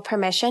other people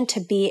permission to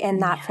be in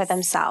that for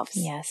themselves.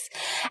 Yes.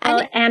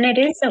 And it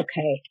is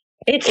okay.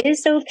 It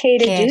is okay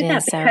to do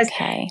that because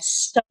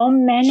so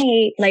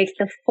many, like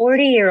the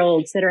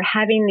 40-year-olds that are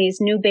having these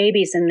new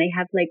babies, and they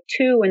have like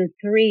 2 and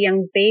 3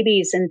 young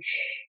babies,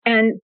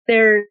 and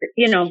they're,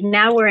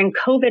 now we're in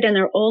COVID and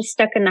they're all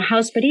stuck in the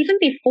house. But even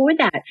before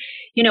that,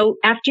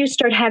 after you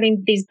start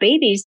having these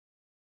babies,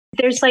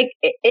 there's like,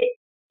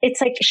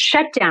 it's like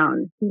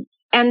shutdown.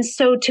 And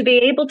so to be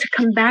able to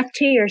come back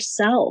to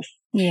yourself,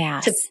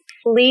 Yes. to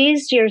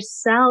please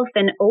yourself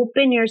and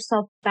open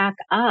yourself back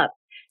up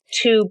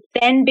to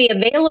then be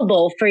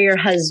available for your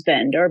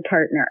husband or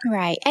partner.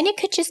 Right. And it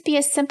could just be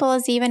as simple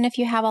as, even if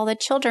you have all the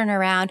children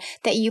around,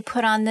 that you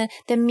put on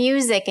the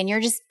music and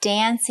you're just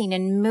dancing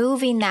and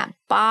moving that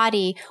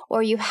body,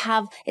 or you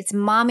have, it's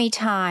mommy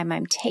time,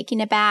 I'm taking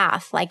a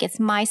bath, like it's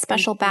my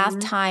special bath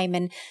time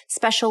and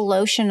special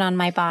lotion on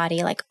my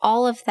body, like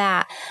all of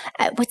that.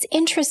 What's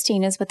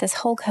interesting is with this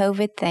whole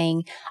COVID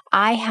thing,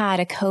 I had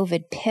a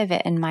COVID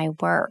pivot in my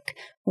work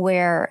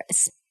where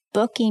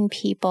booking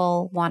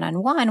people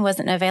one-on-one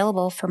wasn't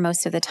available for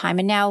most of the time.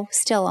 And now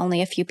still only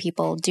a few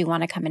people do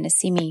want to come in to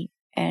see me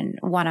in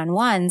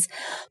one-on-ones,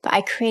 but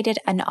I created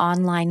an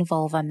online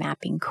vulva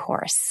mapping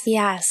course.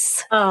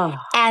 Yes. Oh.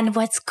 And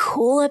what's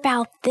cool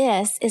about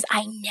this is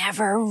I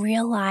never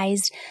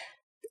realized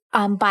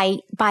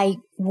by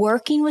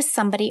working with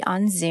somebody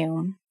on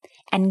Zoom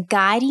and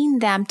guiding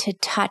them to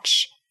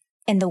touch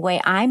in the way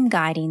I'm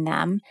guiding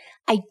them,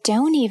 I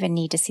don't even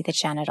need to see the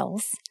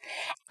genitals.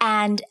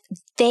 And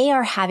they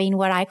are having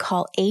what I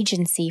call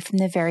agency from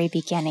the very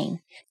beginning.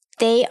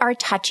 They are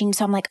touching.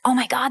 So I'm like, oh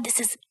my God, this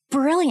is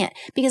brilliant.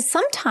 Because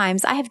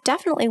sometimes I have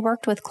definitely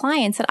worked with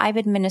clients that I've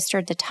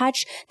administered the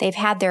touch, they've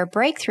had their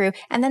breakthrough,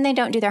 and then they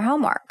don't do their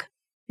homework.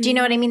 Do you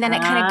know what I mean? Then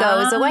it kind of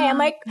goes away. I'm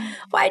like,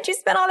 why'd you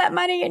spend all that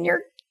money and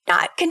you're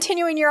not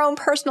continuing your own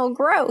personal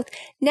growth?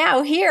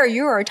 Now here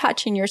you are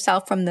touching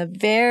yourself from the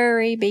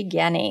very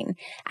beginning.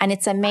 And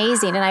it's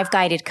amazing. And I've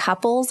guided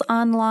couples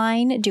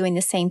online doing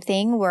the same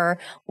thing, where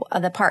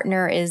the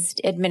partner is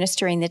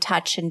administering the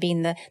touch and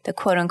being the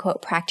quote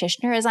unquote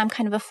practitioner, as I'm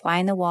kind of a fly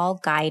in the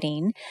wall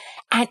guiding.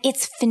 And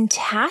it's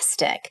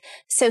fantastic.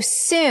 So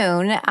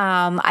soon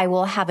I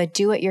will have a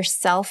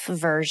do-it-yourself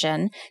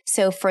version.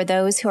 So for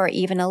those who are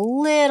even a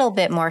little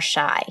bit more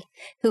shy,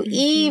 who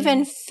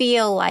even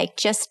feel like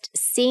just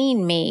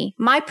seeing me,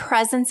 my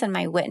presence and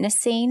my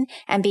witnessing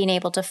and being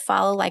able to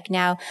follow, like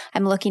now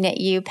I'm looking at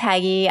you,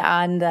 Peggy,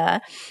 on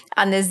the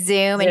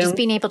Zoom, and just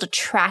being able to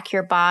track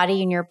your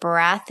body and your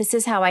breath. This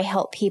is how I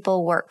help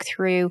people work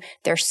through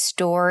their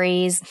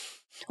stories,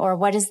 or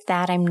what is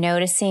that I'm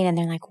noticing? And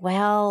they're like,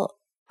 well,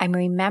 I'm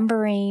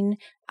remembering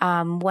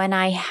when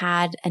I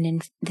had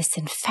this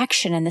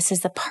infection, and this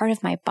is the part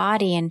of my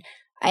body, and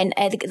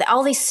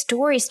all these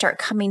stories start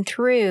coming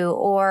through,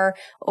 or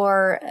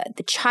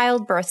the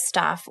childbirth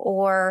stuff,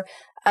 or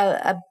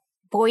a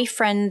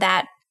boyfriend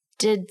that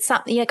did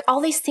something, like all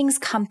these things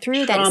come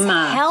through that is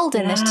held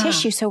in this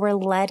tissue. So we're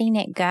letting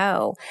it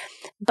go.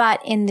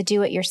 But in the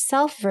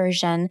do-it-yourself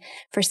version,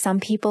 for some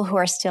people who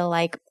are still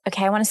like,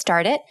 okay, I want to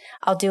start it,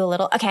 I'll do a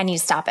little, okay, I need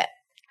to stop it.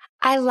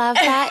 I love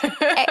that.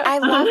 I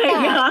love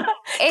that.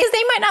 Because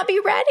they might not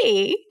be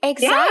ready.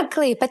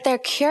 Exactly. Yeah. But they're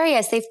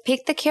curious. They've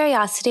piqued the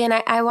curiosity. And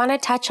I want to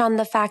touch on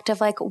the fact of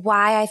like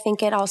why I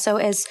think it also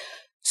is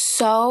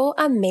so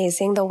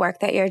amazing, the work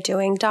that you're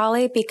doing,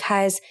 Dolly,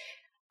 because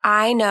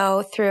I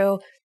know through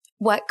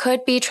what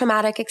could be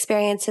traumatic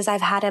experiences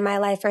I've had in my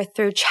life, or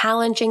through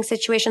challenging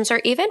situations,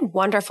 or even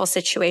wonderful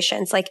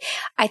situations. Like,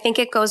 I think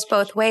it goes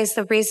both ways.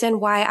 The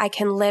reason why I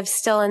can live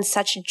still in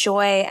such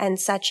joy and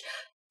such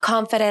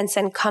confidence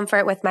and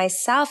comfort with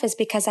myself is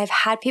because I've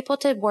had people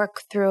to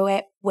work through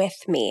it with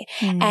me.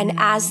 And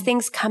as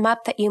things come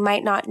up that you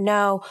might not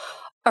know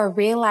or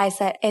realize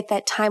that at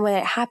that time when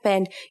it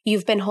happened,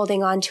 you've been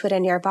holding on to it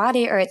in your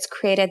body, or it's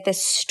created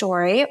this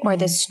story or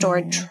this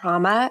stored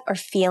trauma or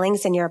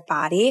feelings in your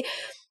body,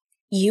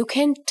 you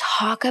can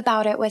talk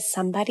about it with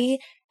somebody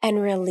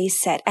and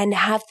release it, and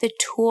have the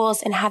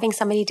tools and having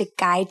somebody to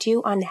guide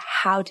you on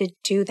how to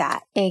do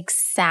that.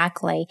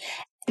 Exactly.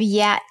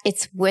 Yet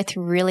it's with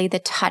really the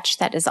touch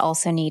that is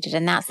also needed.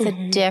 And that's the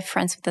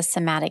difference with the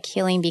somatic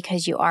healing,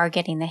 because you are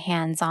getting the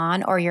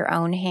hands-on, or your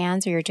own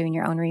hands, or you're doing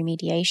your own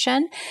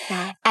remediation.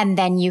 Yeah. And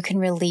then you can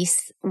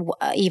release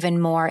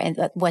even more in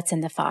what's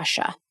in the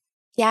fascia.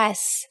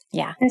 Yes.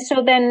 Yeah. And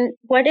so then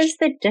what is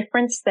the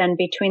difference then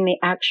between the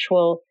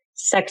actual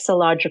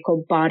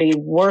sexological body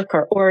work,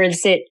 or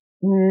is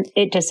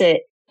does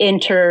it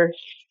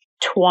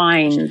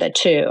intertwine the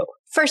two?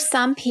 For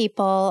some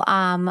people,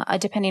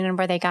 depending on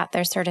where they got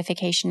their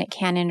certification, it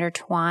can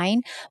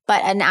intertwine.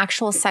 But an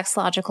actual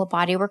sexological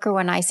body worker,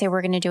 when I say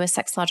we're going to do a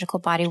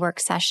sexological body work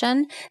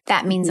session,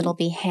 that means it'll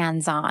be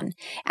hands-on.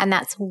 And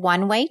that's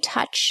one-way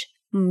touch,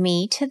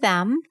 me to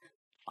them.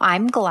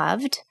 I'm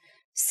gloved.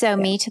 So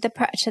me to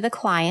the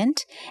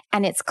client,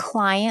 and it's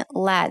client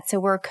led. So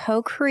we're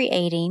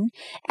co-creating,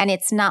 and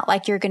it's not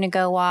like you're going to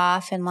go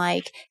off and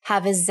like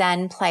have a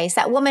Zen place.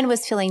 That woman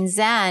was feeling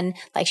Zen.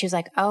 Like she was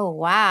like, oh,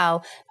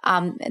 wow.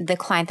 The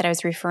client that I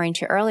was referring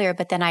to earlier,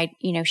 but then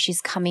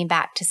she's coming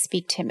back to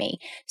speak to me.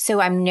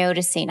 So I'm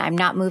noticing I'm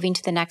not moving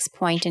to the next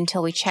point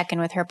until we check in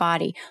with her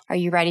body. Are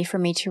you ready for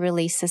me to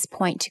release this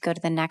point to go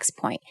to the next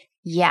point?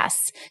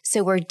 Yes.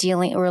 So we're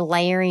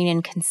layering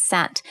in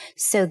consent.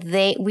 So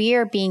we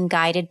are being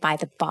guided by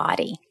the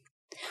body.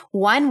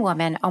 One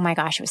woman, oh my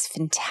gosh, it was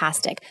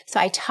fantastic. So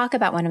I talk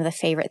about one of the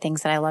favorite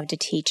things that I love to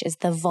teach is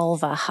the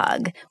vulva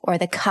hug or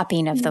the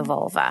cupping of the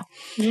vulva.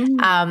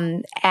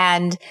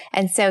 And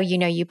so,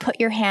 you put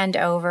your hand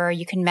over,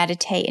 you can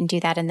meditate and do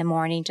that in the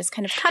morning, just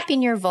kind of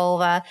cupping your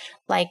vulva,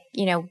 like,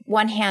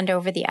 one hand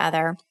over the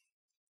other.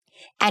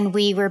 And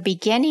we were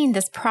beginning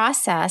this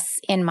process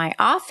in my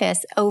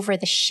office over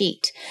the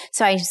sheet.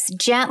 So I was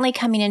gently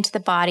coming into the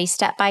body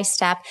step by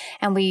step.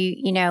 And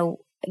we,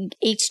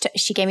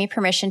 she gave me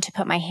permission to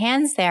put my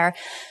hands there.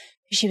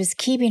 She was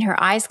keeping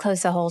her eyes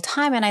closed the whole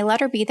time. And I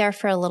let her be there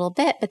for a little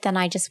bit. But then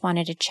I just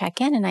wanted to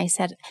check in. And I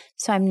said,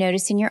 so I'm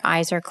noticing your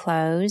eyes are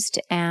closed.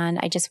 And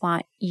I just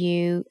want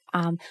you,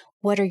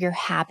 what are your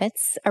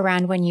habits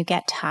around when you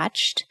get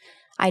touched?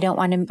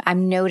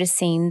 I'm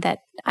noticing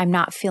that I'm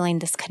not feeling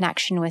this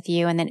connection with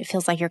you. And then it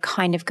feels like you're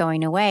kind of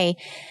going away.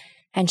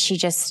 And she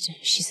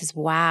says,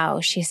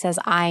 wow. She says,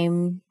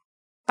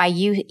 by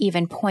you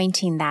even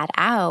pointing that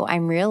out,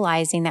 I'm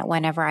realizing that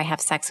whenever I have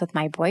sex with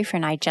my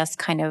boyfriend, I just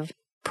kind of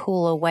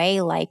pull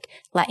away, like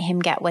let him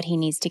get what he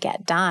needs to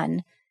get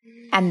done.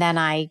 And then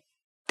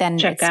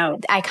check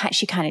out.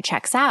 She kind of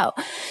checks out.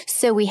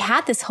 So we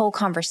had this whole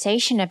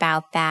conversation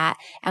about that.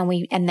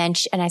 And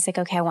I said,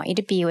 okay, I want you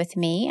to be with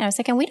me. And I was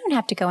like, and we don't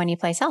have to go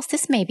anyplace else.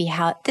 This may be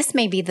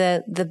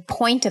the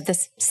point of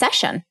this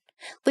session.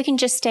 We can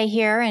just stay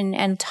here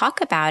and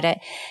talk about it.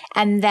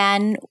 And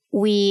then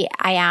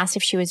I asked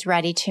if she was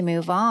ready to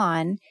move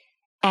on.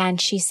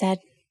 And she said,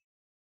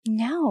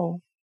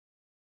 no.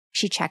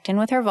 She checked in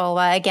with her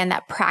vulva. Again,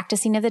 that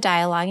practicing of the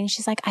dialogue. And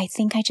she's like, I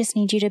think I just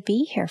need you to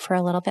be here for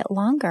a little bit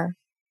longer.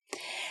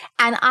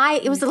 And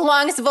it was the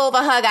longest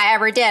vulva hug I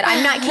ever did.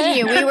 I'm not kidding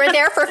you. We were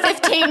there for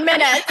 15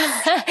 minutes.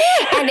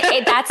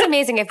 And that's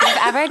amazing. If you've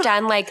ever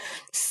done like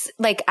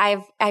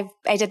I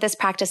did this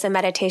practice in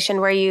meditation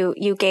where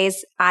you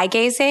gaze eye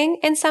gazing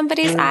in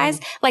somebody's eyes,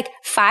 like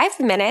 5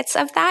 minutes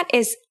of that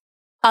is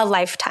a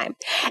lifetime.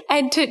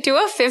 And to do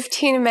a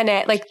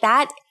 15-minute like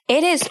that,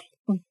 it is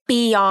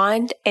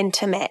beyond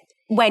intimate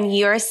when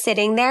you're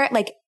sitting there,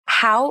 like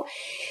how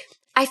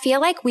I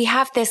feel like we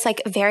have this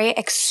like very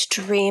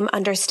extreme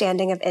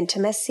understanding of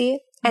intimacy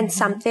and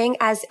something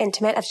as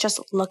intimate as just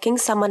looking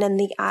someone in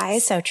the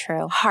eyes. So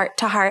true. Heart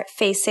to heart,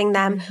 facing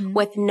them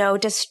with no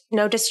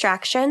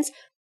distractions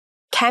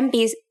can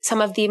be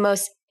some of the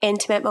most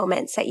intimate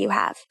moments that you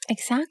have.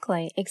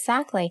 Exactly.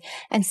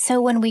 And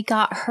so when we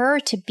got her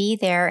to be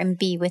there and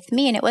be with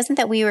me, and it wasn't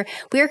that we were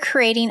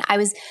creating, I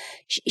was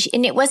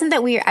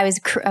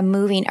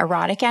moving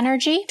erotic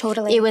energy.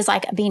 Totally. It was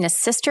like being a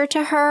sister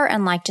to her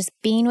and like just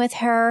being with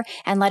her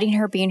and letting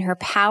her be in her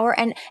power.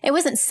 And it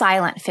wasn't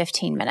silent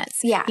 15 minutes.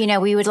 Yeah.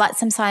 We would let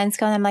some silence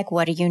go and I'm like,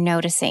 what are you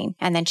noticing?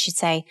 And then she'd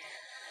say,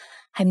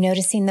 I'm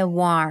noticing the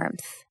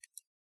warmth.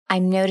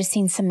 I'm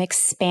noticing some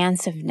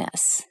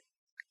expansiveness.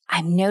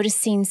 I'm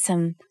noticing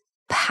some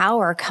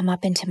power come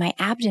up into my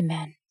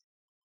abdomen.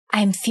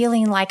 I'm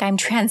feeling like I'm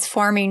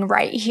transforming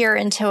right here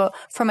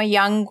from a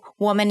young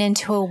woman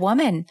into a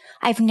woman.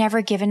 I've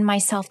never given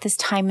myself this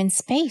time and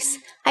space.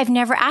 I've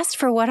never asked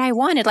for what I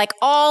wanted. Like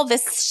all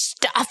this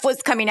stuff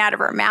was coming out of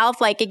her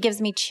mouth. Like it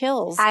gives me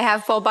chills. I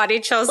have full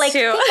body chills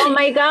too. Oh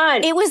my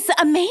God. It was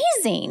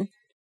amazing.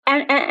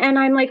 And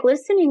I'm like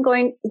listening,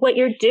 going, what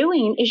you're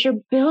doing is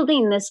you're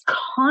building this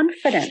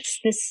confidence,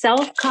 this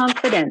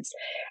self-confidence,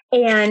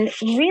 and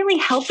really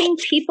helping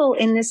people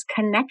in this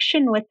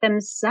connection with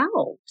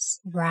themselves.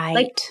 Right.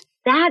 Like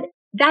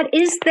that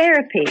is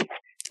therapy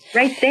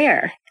right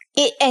there.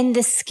 And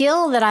the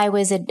skill that I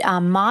was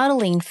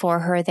modeling for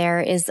her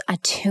there is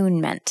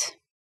attunement.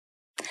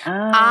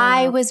 Oh.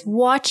 I was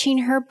watching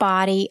her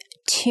body,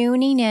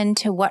 tuning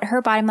into what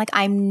her body,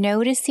 I'm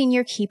noticing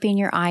you're keeping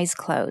your eyes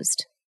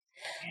closed.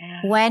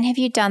 Yeah. When have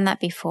you done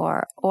that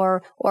before?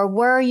 Or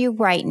where are you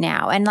right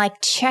now? And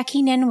like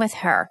checking in with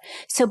her.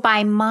 So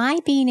by my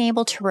being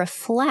able to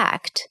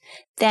reflect,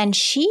 then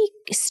she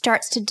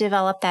starts to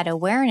develop that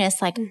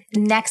awareness. Like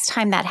next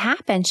time that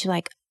happens, she's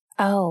like,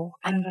 oh,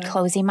 I'm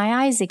closing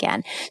my eyes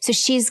again. So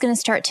she's going to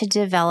start to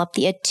develop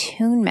the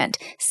attunement.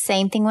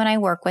 Same thing when I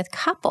work with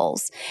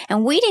couples.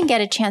 And we didn't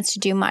get a chance to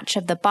do much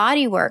of the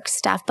body work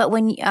stuff. But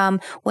when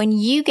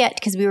you get,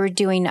 because we were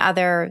doing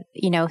other,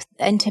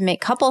 intimate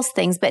couples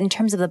things, but in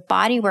terms of the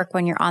body work,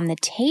 when you're on the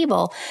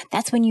table,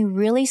 that's when you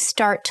really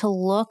start to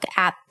look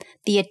at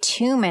the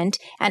attunement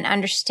and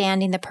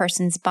understanding the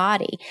person's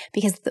body.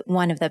 Because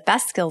one of the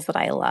best skills that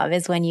I love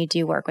is when you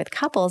do work with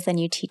couples, then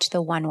you teach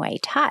the one-way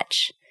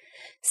touch.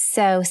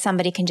 So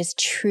somebody can just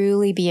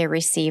truly be a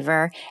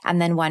receiver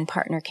and then one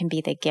partner can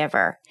be the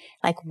giver.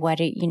 Like what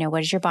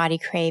is your body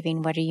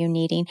craving? What are you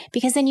needing?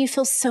 Because then you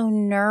feel so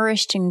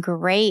nourished and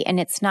great. And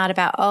it's not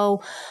about,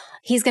 oh,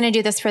 he's going to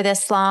do this for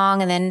this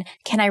long. And then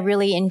can I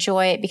really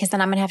enjoy it? Because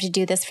then I'm going to have to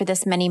do this for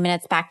this many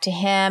minutes back to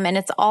him. And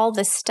it's all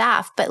this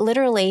stuff, but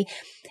literally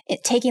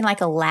taking like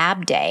a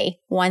lab day,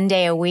 1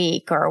 day a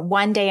week or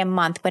 1 day a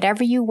month,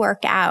 whatever you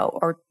work out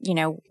or,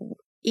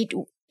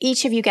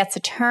 each of you gets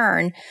a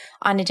turn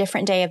on a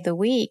different day of the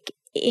week.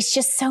 it's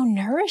just so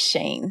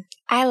nourishing.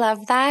 I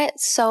love that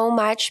so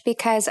much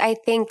because I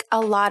think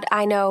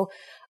I know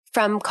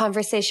from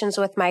conversations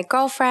with my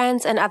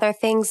girlfriends and other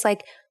things,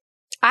 like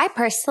I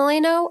personally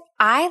know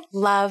I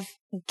love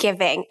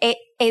giving. It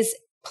is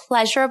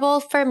pleasurable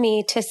for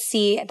me to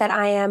see that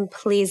I am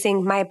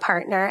pleasing my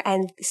partner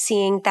and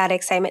seeing that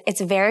excitement.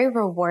 It's very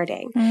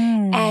rewarding.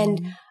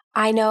 And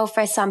I know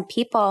for some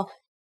people,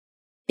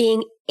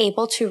 being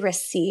able to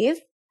receive,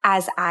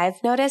 as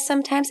I've noticed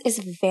sometimes, is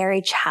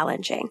very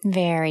challenging.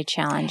 Very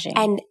challenging.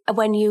 And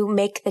when you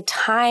make the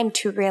time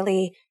to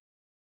really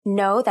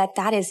know that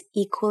that is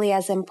equally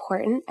as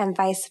important and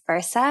vice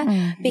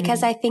versa,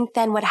 because I think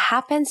then what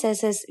happens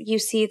is you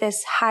see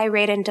this high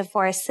rate in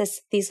divorce,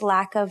 this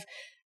lack of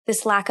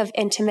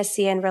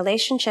intimacy in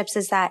relationships,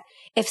 is that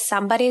if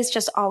somebody's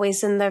just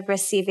always in the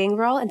receiving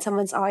role and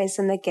someone's always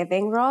in the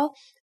giving role,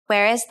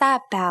 where is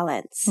that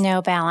balance?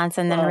 No balance.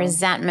 And then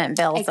resentment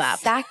builds up.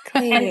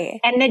 Exactly.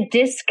 And the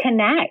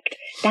disconnect.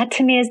 That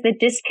to me is the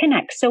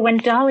disconnect. So when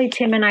Dolly,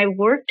 Tim, and I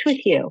worked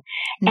with you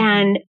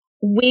and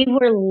we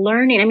were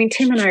learning, I mean,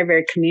 Tim and I are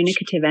very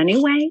communicative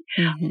anyway,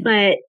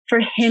 but for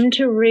him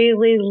to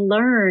really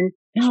learn,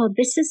 no,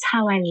 this is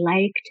how I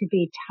like to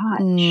be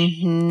touched.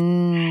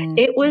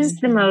 It was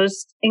the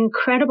most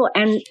incredible.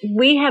 And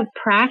we have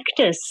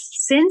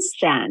practiced since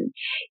then,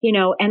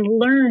 and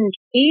learned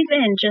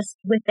even just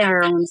with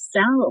our own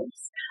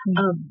selves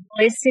of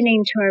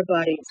listening to our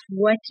bodies.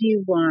 What do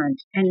you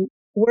want? And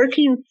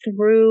working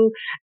through,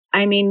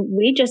 I mean,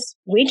 we just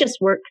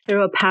worked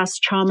through a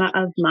past trauma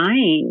of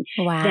mine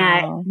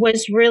that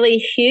was really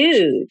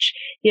huge,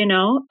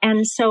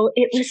 and so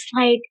it was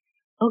like,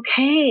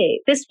 okay,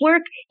 this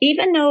work,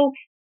 even though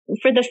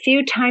for the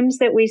few times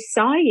that we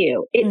saw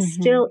you, it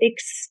still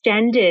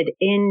extended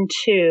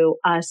into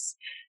us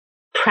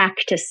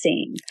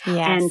practicing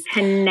and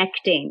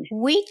connecting.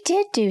 We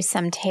did do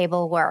some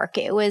table work.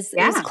 It was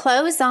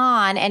clothes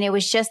on, and it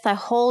was just the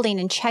holding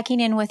and checking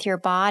in with your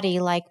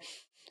body, like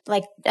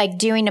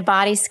doing a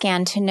body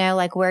scan to know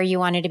like where you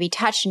wanted to be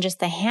touched, and just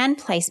the hand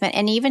placement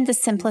and even the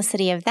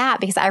simplicity of that,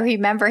 because I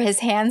remember his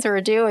hands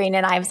were doing,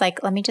 and I was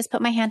like, let me just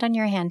put my hand on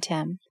your hand,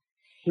 Tim.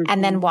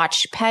 And then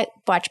watch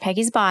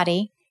Peggy's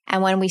body.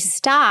 And when we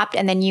stopped,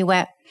 and then you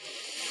had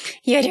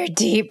your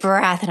deep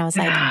breath, and I was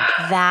like,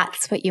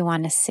 that's what you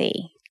want to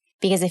see.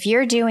 Because if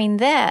you're doing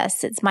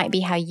this, it might be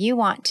how you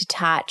want to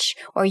touch,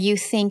 or you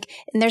think,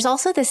 and there's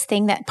also this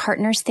thing that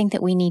partners think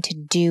that we need to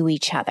do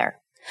each other.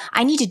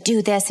 I need to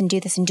do this and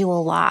do a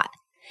lot.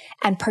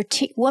 And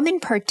women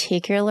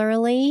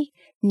particularly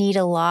need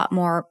a lot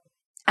more.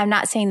 I'm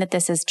not saying that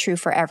this is true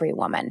for every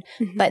woman,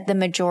 but the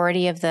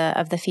majority of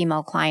the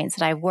female clients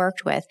that I've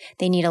worked with,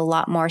 they need a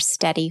lot more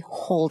steady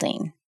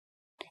holding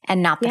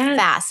and not the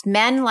fast.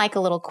 Men like a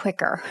little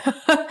quicker.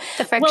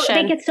 The friction. Well,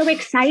 they get so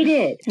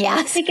excited.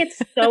 Yes. They get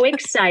so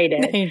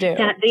excited. They do.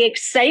 That the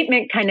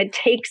excitement kind of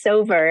takes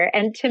over.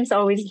 And Tim's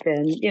always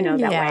been,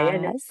 that way.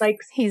 And it's like,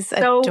 he's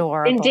so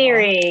adorable.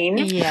 endearing.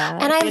 Yeah.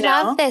 And I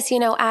love this,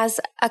 as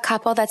a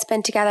couple that's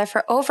been together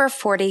for over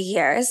 40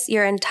 years,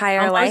 your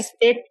entire life.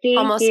 50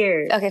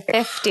 years. Okay,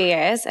 50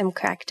 years, I'm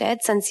corrected,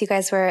 since you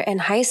guys were in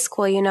high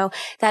school,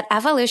 that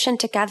evolution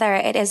together,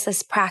 it is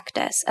this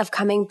practice of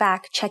coming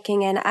back,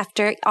 checking in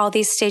after all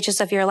these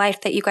stages of your life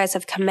that you guys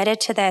have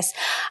committed to this.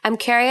 I'm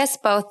curious,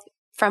 both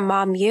from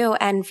Mom, you,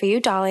 and for you,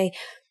 Dolly,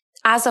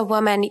 as a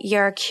woman,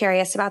 you're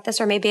curious about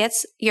this, or maybe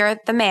you're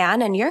the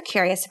man and you're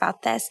curious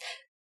about this.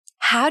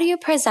 How do you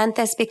present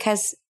this?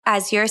 Because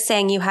as you're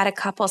saying, you had a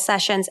couple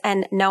sessions,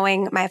 and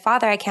knowing my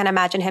father, I can't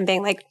imagine him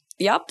being like,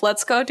 yep,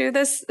 let's go do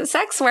this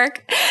sex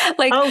work.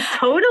 Like, oh,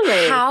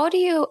 totally. How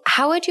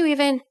would you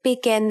even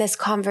begin this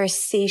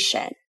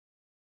conversation?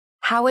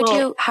 How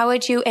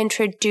would you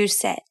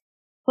introduce it?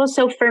 Well,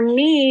 so for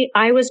me,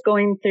 I was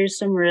going through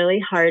some really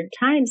hard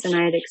times, and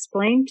I had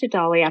explained to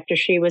Dolly after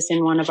she was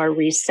in one of our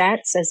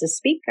resets as a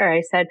speaker,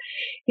 I said,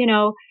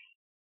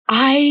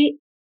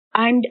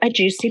 I'm a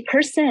juicy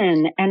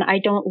person, and I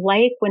don't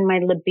like when my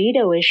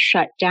libido is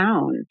shut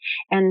down.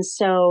 And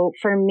so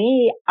for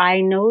me,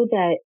 I know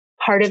that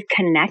part of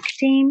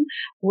connecting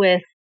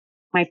with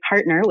my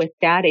partner, with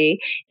Daddy,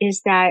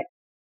 is that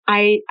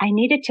I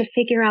needed to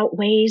figure out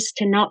ways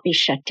to not be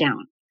shut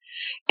down.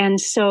 And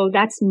so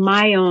that's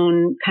my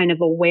own kind of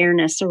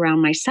awareness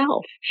around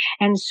myself.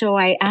 And so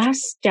I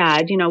asked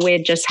Dad, we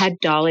had just had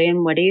Dolly,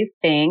 and what do you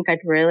think? I'd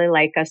really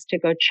like us to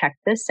go check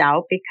this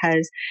out,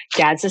 because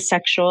Dad's a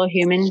sexual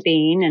human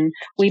being, and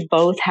we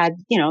both had,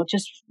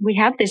 we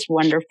have this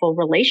wonderful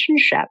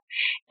relationship.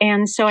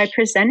 And so I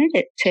presented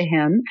it to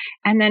him,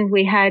 and then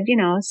we had,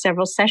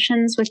 several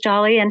sessions with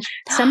Dolly, and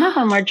some of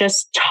them were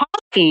just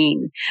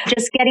talking,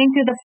 just getting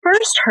through the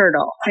first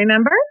hurdle.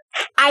 Remember?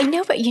 I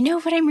know, but you know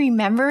what I'm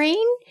remembering?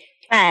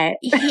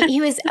 He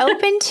was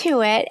open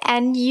to it,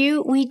 and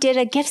we did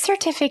a gift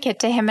certificate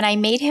to him, and I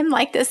made him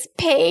like this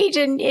page,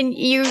 and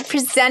you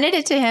presented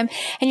it to him,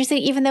 and you said,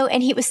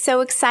 and he was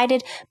so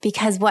excited,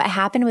 because what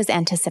happened was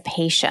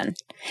anticipation,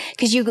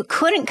 because you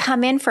couldn't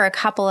come in for a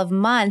couple of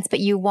months,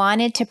 but you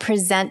wanted to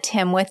present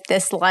him with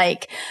this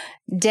like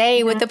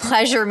day with the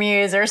pleasure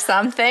muse or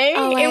something.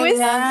 Oh, it was, love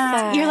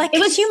that. You're like, it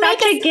was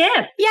such a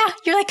gift. Yeah.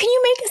 You're like, can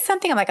you make us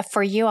something? I'm like,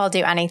 for you, I'll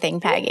do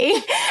anything, Peggy.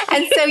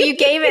 And so you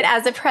gave it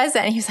as a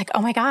present. And he was like,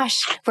 oh my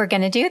gosh, we're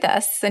going to do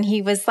this. And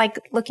he was like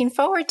looking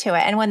forward to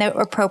it. And when the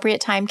appropriate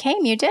time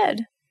came, you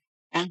did.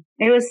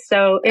 It's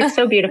so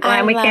beautiful.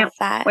 And we can't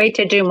wait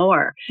to do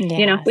more.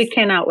 Yes. We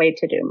cannot wait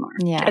to do more.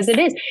 Yes. Because it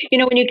is,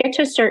 when you get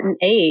to a certain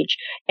age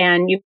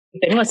and you've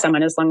been with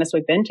someone as long as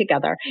we've been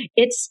together,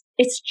 it's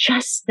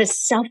just the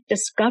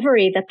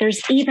self-discovery that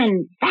there's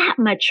even that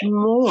much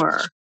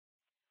more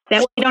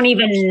that we don't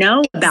even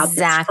know about.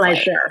 Exactly.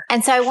 This pleasure.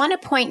 And so I want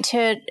to point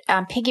to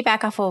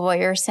piggyback off of what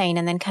you're saying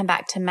and then come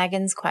back to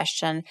Megan's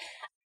question.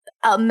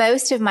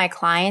 Most of my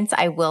clients,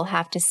 I will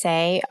have to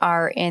say,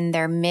 are in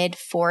their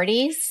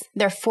mid-40s.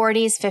 Their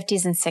 40s,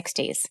 50s, and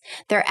 60s.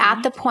 They're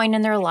at the point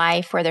in their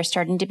life where they're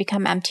starting to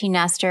become empty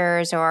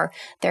nesters, or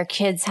their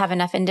kids have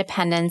enough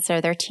independence, or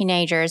they're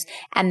teenagers,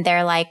 and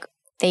they're like,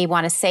 they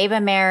want to save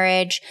a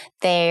marriage.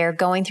 They're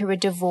going through a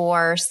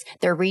divorce.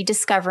 They're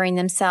rediscovering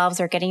themselves.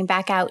 They're getting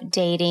back out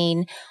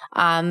dating.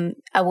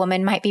 A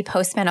woman might be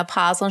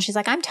postmenopausal and she's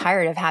like, I'm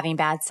tired of having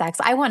bad sex.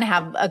 I want to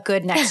have a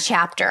good next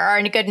chapter or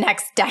a good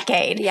next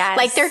decade. Yes.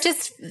 Like they're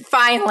just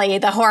finally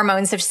the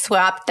hormones have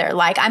swapped. They're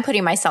like, I'm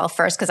putting myself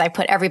first because I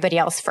put everybody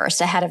else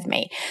first ahead of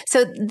me.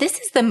 So this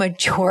is the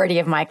majority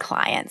of my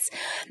clients.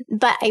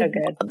 But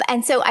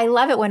and so I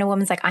love it when a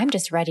woman's like, I'm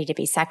just ready to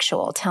be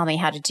sexual. Tell me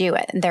how to do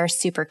it. And they're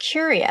super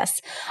curious.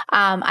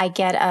 I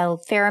get a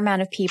fair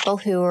amount of people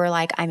who are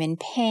like, I'm in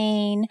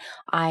pain.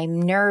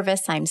 I'm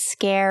nervous. I'm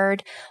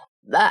scared.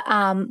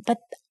 But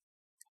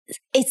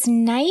it's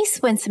nice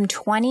when some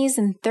 20s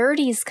and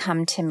 30s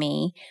come to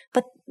me,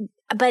 but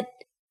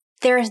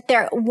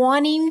they're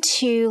wanting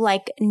to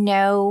like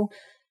know,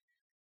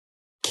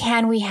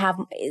 can we have,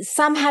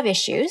 some have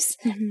issues,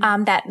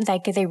 that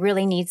like they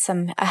really need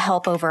some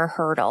help over a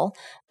hurdle.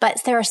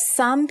 But there are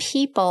some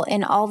people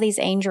in all these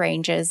age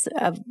ranges,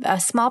 a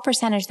small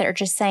percentage that are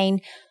just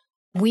saying,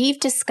 we've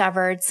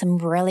discovered some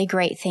really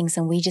great things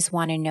and we just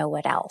want to know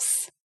what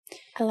else.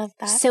 I love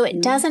that. So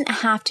it doesn't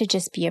have to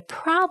just be a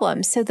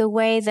problem. So the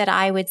way that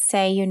I would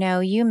say, you,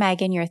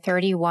 Megan, you're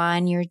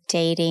 31, you're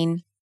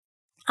dating,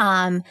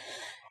 and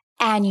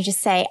you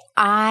just say,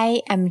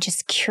 I am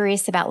just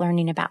curious about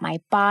learning about my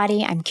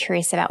body. I'm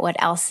curious about what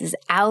else is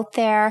out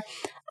there.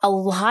 A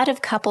lot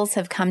of couples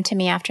have come to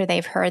me after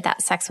they've heard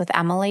that Sex with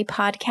Emily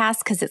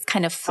podcast because it's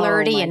kind of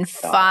flirty and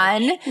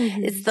fun.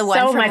 It's the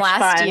one from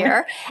last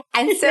year.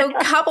 And so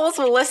couples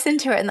will listen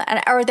to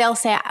it or they'll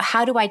say,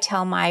 how do I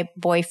tell my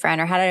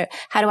boyfriend or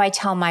how do I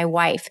tell my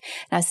wife?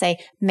 And I'll say,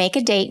 make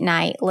a date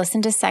night,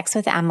 listen to Sex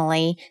with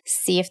Emily,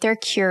 see if they're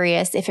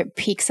curious, if it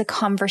piques a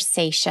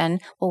conversation.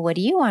 Well, what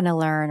do you want to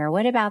learn? Or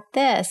what about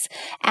this?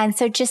 And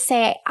so just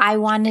say, I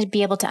want to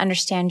be able to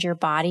understand your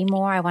body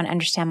more. I want to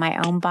understand my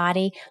own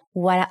body.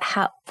 What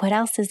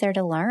else is there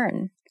to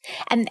learn?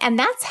 And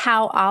that's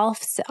how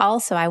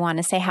also I want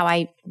to say how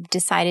I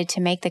decided to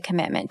make the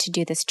commitment to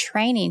do this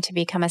training to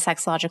become a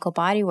sexological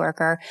body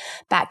worker.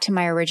 Back to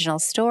my original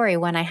story,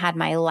 when I had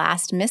my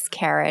last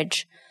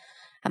miscarriage,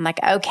 I'm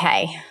like,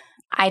 okay,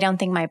 I don't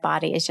think my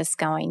body is just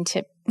going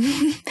to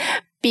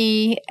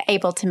be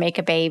able to make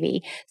a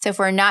baby. So if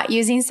we're not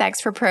using sex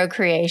for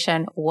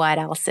procreation, what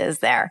else is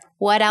there?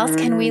 What else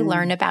can we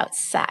learn about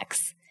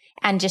sex?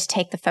 And just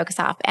take the focus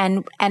off.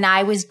 And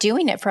I was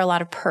doing it for a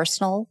lot of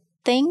personal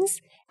things.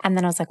 And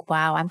then I was like,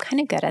 wow, I'm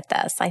kind of good at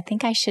this. I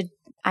think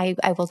I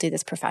will do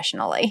this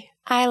professionally.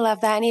 I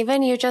love that. And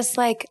even you just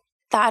like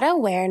that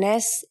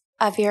awareness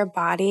of your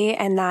body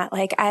and that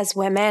like as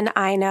women,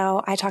 I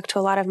know I talk to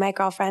a lot of my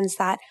girlfriends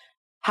that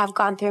have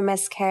gone through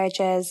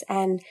miscarriages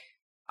and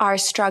are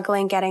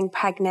struggling getting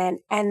pregnant,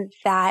 and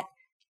that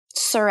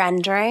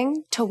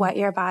surrendering to what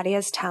your body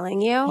is telling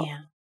you.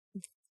 Yeah.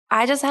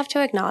 I just have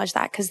to acknowledge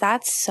that because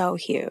that's so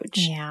huge.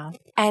 Yeah.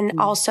 And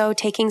also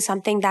taking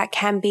something that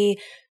can be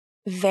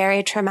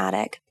very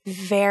traumatic,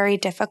 very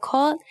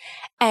difficult.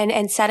 And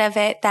instead of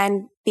it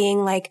then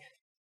being like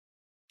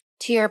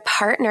to your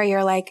partner,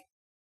 you're like,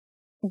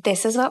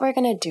 this is what we're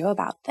going to do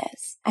about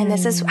this. And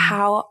this is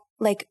how,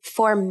 like,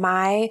 for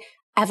my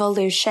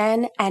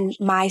evolution and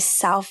my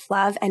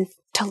self-love and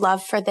to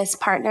love for this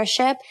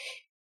partnership,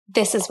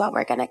 this is what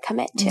we're going to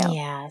commit to.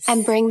 Yes.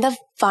 And bring the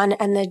fun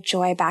and the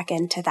joy back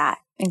into that.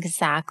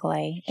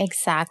 Exactly.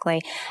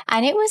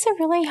 And it was a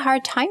really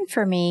hard time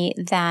for me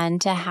then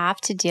to have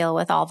to deal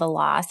with all the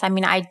loss. I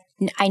mean, I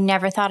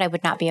never thought I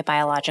would not be a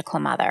biological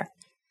mother.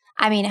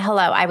 I mean,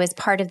 hello, I was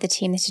part of the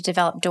team to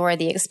develop Dora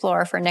the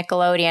Explorer for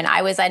Nickelodeon.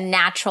 I was a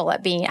natural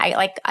at being,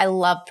 I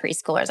love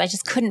preschoolers. I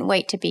just couldn't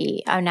wait to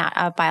be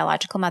a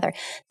biological mother.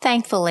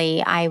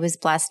 Thankfully, I was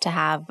blessed to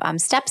have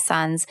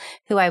stepsons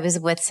who I was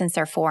with since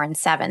they're 4 and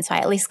 7. So I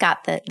at least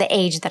got the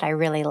age that I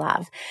really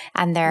love.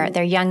 And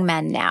they're young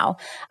men now.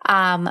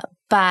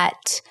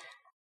 But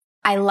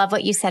I love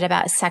what you said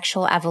about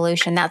sexual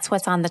evolution. That's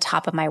what's on the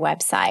top of my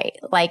website,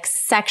 like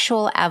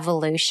sexual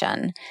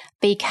evolution,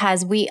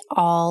 because we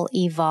all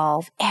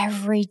evolve.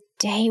 Every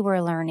day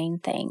we're learning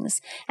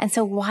things. And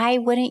so why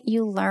wouldn't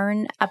you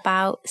learn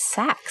about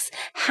sex?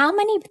 How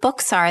many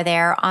books are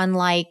there on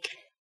like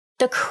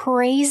the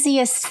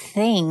craziest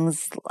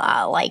things,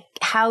 like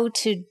how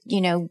to,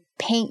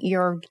 paint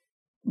your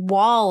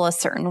wall a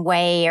certain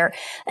way, or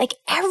like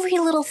every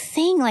little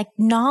thing, like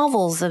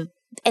novels of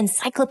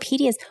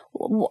encyclopedias.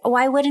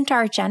 Why wouldn't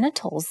our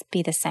genitals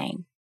be the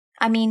same?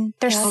 I mean,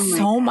 there's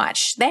so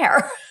much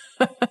there.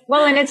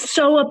 Well, and it's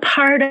so a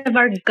part of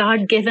our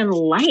God-given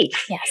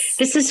life. Yes.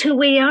 This is who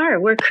we are.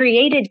 We're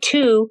created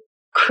to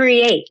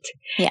create.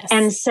 Yes.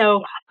 And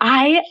so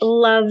I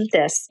love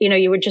this.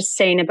 You were just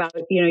saying about,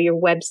 your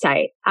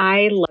website.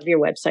 I love your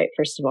website,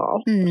 first of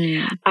all.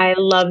 I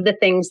love the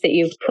things that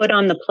you've put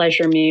on the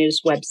Pleasure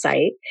Muse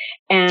website.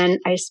 And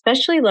I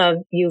especially love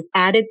you've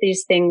added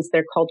these things.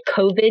 They're called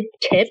COVID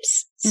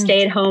tips,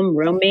 stay-at-home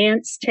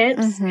romance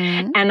tips.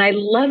 And I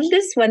love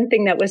this one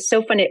thing that was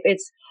so fun.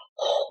 It's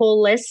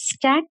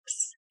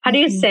holistics. How do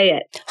you say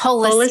it?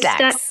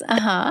 Holistics.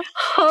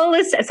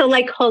 Holistic. So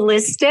like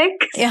holistic,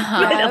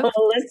 but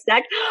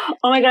holistic.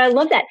 Oh my God, I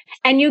love that.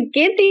 And you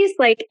give these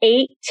like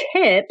 8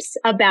 tips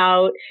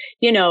about,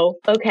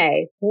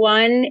 okay,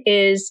 one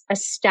is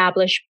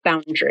establish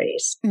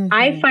boundaries.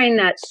 I find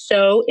that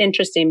so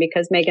interesting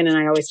because Megan and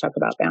I always talk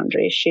about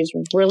boundaries. She's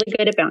really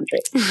good at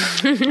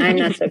boundaries. I'm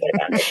not so good at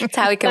boundaries. That's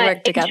how we can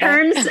work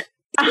together.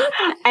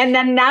 And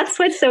then that's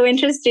what's so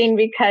interesting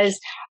because,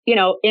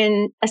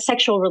 in a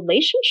sexual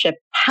relationship,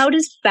 how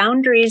does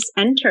boundaries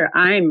enter?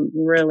 I'm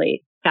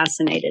really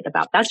fascinated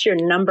about. That's your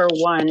number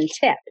one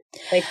tip.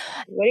 Like,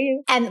 what do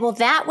you? And well,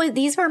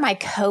 these were my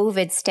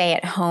COVID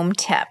stay-at-home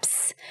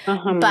tips.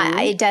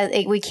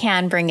 But we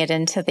can bring it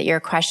into your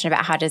question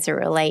about how does it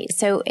relate.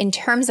 So in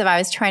terms of, I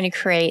was trying to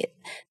create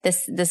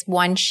this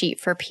one sheet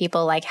for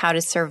people, like how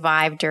to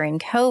survive during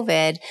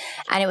COVID.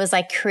 And it was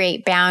like,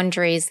 create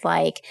boundaries.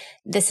 Like,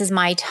 this is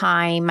my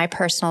time, my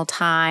personal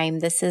time.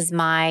 This is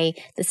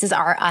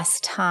our us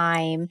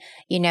time,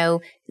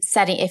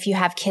 setting, if you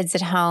have kids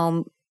at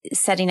home,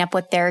 setting up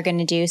what they're going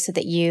to do so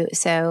that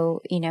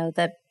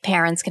the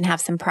parents can have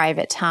some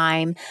private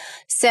time.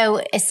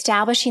 So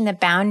establishing the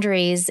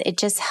boundaries, it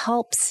just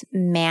helps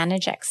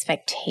manage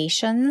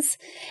expectations,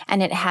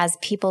 and it has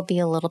people be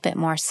a little bit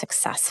more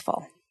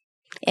successful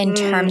in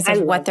terms of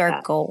what their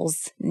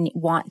goals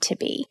want to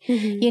be,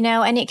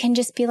 and it can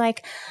just be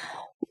like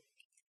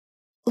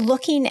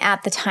looking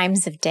at the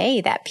times of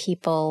day that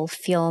people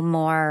feel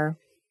more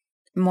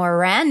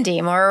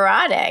randy, more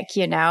erotic,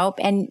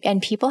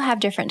 and people have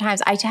different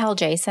times. I tell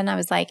Jason, I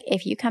was like,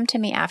 if you come to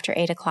me after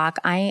 8:00,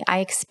 I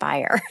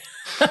expire.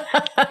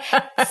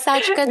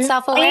 Such good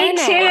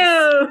self-awareness. Me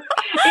too.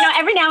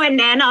 Every now and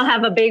then I'll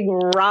have a big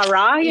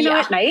rah-rah,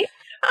 at night.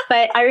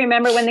 But I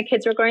remember when the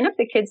kids were growing up,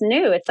 the kids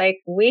knew. It's like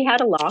we had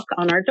a lock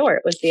on our door.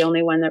 It was the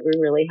only one that we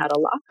really had a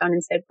lock on,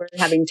 and said we're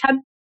having tub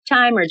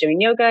time or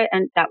doing yoga,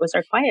 and that was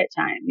our quiet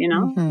time,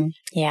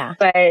 Yeah.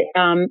 But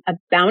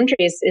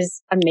boundaries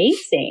is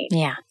amazing.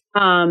 Yeah.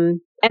 And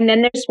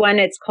then there's one,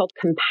 it's called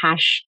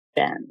compassion,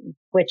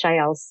 which I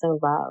also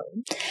love.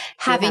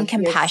 Having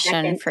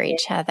compassion for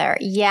each other.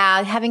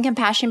 Yeah, having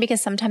compassion,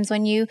 because sometimes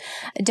when you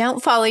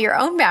don't follow your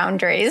own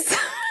boundaries,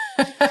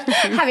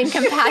 having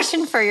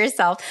compassion for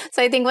yourself.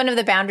 So I think one of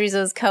the boundaries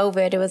was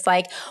COVID. It was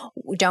like,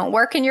 don't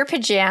work in your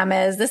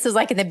pajamas. This was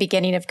like in the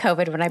beginning of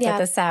COVID when I put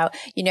this out.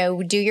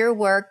 Do your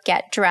work,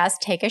 get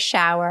dressed, take a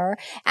shower,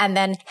 and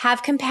then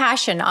have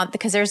compassion on,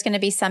 because there's going to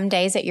be some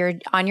days that you're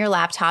on your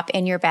laptop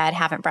in your bed,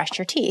 haven't brushed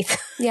your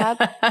teeth.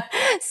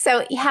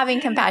 So having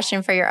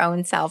compassion for your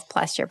own self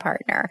plus your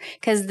partner,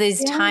 because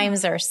these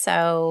times are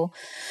so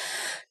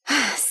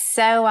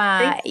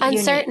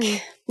uncertain.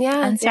 Unique.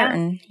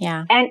 Uncertain.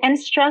 Yeah. And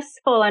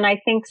stressful. And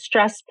I think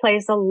stress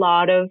plays a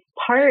lot of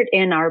part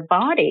in our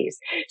bodies.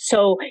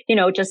 So,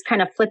 just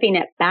kind of flipping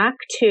it back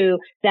to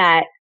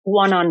that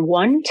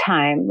one-on-one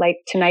time, like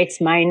tonight's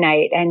my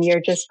night, and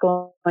you're just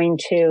going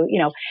to,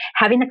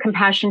 having the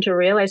compassion to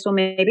realize, well,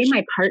 maybe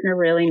my partner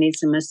really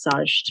needs a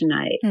massage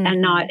tonight,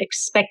 and not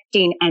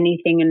expecting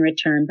anything in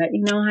return. But,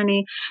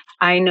 honey,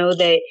 I know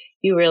that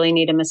you really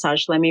need a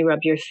massage. Let me rub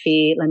your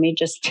feet. Let me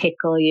just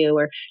tickle you,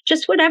 or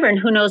just whatever. And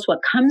who knows what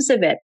comes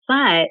of it.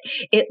 But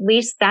at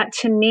least that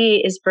to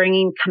me is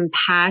bringing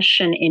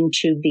compassion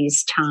into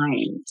these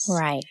times.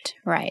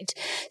 Right.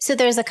 So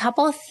there's a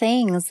couple of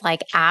things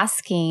like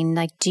asking,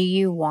 like, do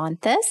you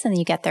want this? And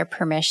you get their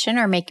permission,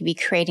 or maybe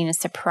creating a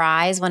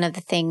surprise. One of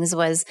the things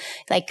was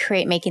like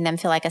making them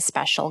feel like a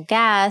special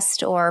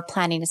guest, or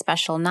planning a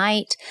special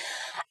night.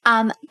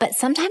 But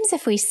sometimes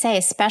if we say,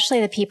 especially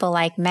the people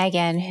like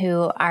Megan,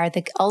 who are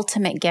the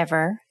ultimate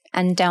giver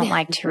and don't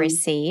like to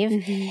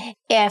receive,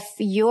 if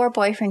your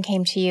boyfriend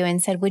came to you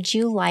and said, would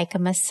you like a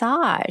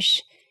massage?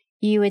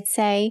 You would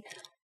say,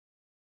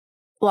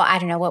 well, I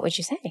don't know. What would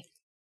you say?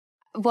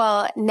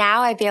 Well,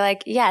 now I'd be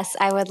like, yes,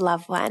 I would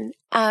love one.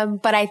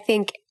 But I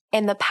think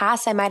in the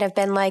past, I might have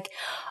been like,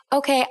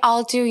 okay,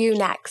 I'll do you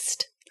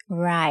next.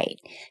 Right.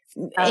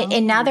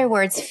 In other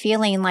words,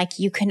 feeling like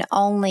you can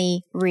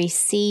only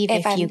receive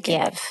if you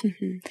give.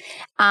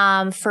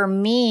 For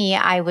me,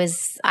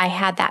 I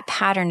had that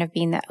pattern of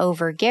being the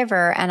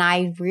overgiver, and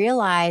I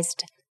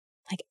realized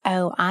like,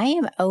 oh, I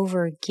am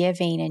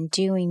overgiving and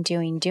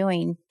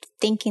doing,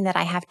 thinking that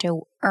I have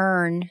to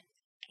earn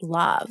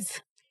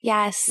love.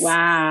 Yes.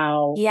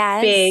 Wow.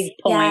 Yes. Big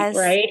point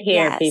right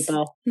here, yes.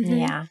 people.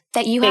 Yeah.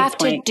 That you Big have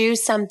point. to do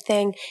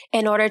something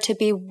in order to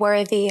be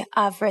worthy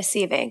of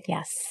receiving.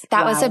 Yes.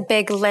 That was a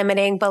big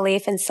limiting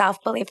belief and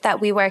self-belief that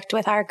we worked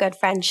with our good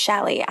friend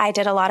Shelly. I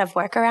did a lot of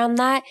work around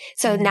that.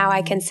 So now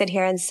I can sit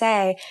here and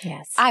say,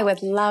 yes, I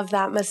would love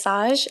that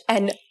massage.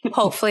 And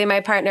hopefully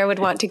my partner would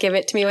want to give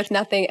it to me with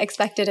nothing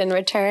expected in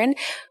return.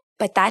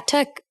 But that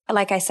took,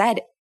 like I said,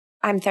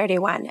 I'm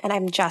 31 and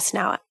I'm just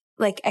now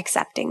like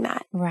accepting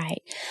that.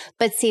 Right.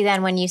 But see,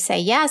 then when you say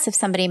yes, if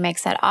somebody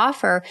makes that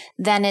offer,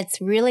 then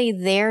it's really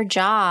their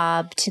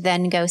job to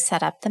then go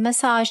set up the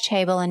massage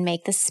table and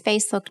make the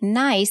space look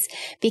nice.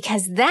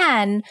 Because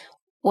then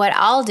what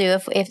I'll do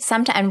if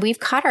sometimes we've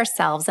caught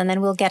ourselves and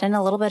then we'll get in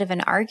a little bit of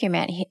an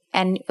argument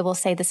and we'll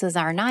say, this is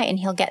our night, and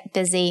he'll get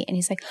busy and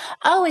he's like,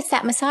 oh, it's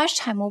that massage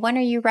time. Well, when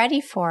are you ready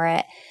for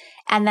it?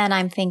 And then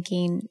I'm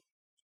thinking,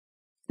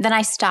 then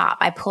I stop,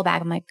 I pull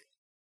back. I'm like,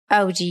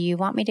 oh, do you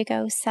want me to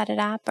go set it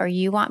up, or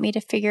you want me to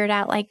figure it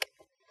out? Like,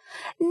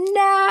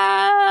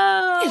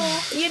 no,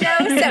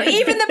 so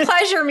even the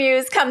pleasure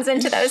muse comes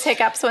into those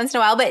hiccups once in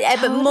a while, but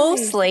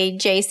mostly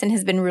Jason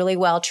has been really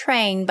well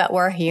trained, but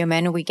we're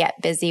human. We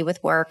get busy with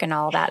work and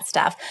all that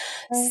stuff.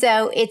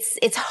 So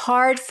it's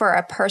hard for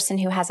a person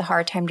who has a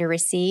hard time to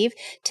receive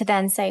to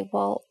then say,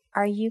 well,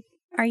 are you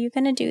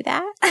going to do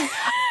that?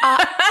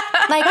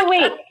 Oh,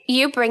 wait,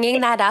 you bringing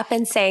that up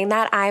and saying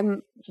that,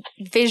 I'm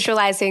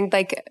visualizing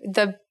like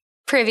the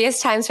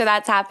previous times where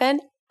that's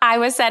happened. I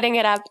was setting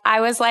it up. I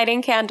was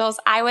lighting candles.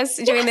 I was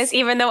doing this,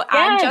 even though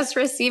I'm just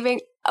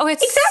receiving. Oh,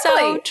 it's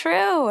so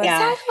true.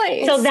 Yeah.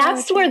 Exactly. So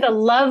that's where the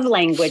love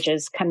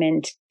languages come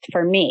in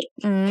for me.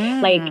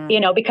 Like,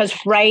 because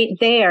right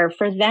there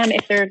for them,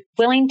 if they're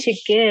willing to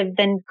give,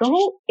 then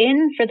go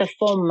in for the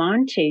full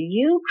Monty.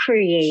 You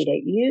create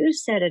it. You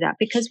set it up,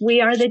 because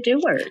we are the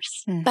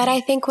doers. But I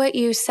think what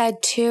you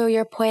said too,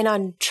 your point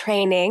on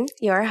training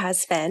your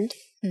husband.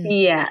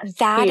 Yeah.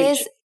 That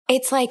is,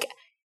 it's like,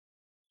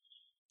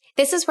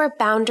 this is where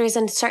boundaries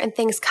and certain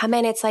things come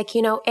in. It's like,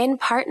 in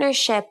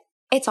partnership,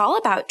 it's all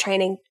about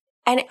training.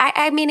 And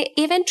I mean,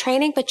 even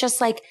training, but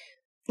just like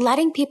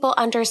letting people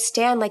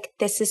understand, like,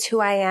 this is who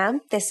I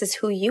am. This is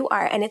who you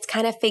are. And it's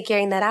kind of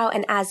figuring that out.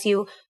 And as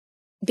you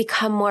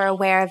become more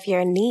aware of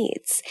your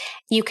needs,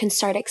 you can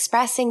start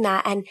expressing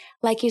that. And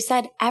like you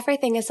said,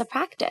 everything is a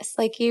practice.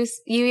 Like you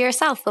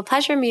yourself, the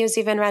pleasure muse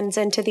even runs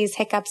into these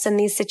hiccups and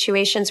these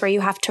situations where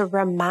you have to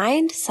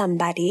remind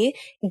somebody,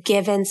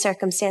 given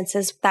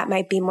circumstances that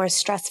might be more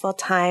stressful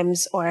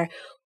times or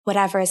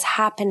whatever is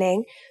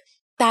happening,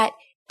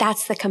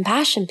 that's the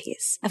compassion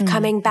piece of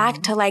coming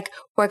back to like,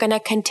 we're going to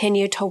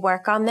continue to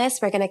work on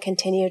this. We're going to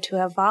continue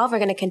to evolve. We're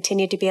going to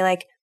continue to be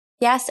like,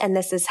 yes, and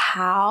this is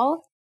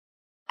how.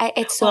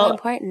 It's so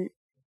important.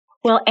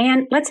 Well,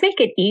 and let's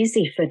make it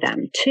easy for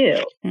them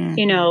too,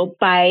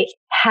 by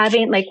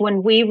having, like,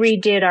 when we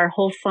redid our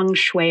whole feng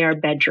shui, our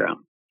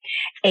bedroom,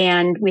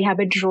 and we have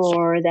a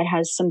drawer that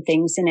has some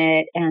things in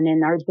it. And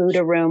in our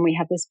Buddha room, we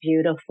have this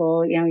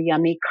beautiful,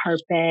 yummy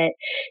carpet.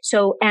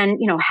 So, and,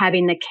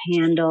 having the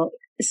candle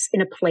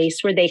in a place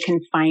where they can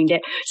find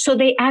it. So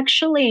they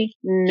actually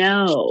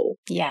know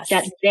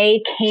that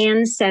they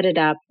can set it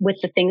up with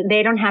the thing.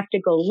 They don't have to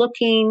go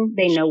looking.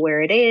 They know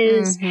where it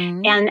is.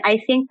 And I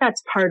think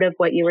that's part of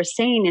what you were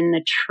saying in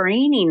the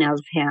training of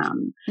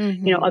him,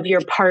 of your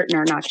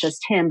partner, not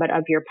just him, but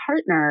of your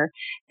partner,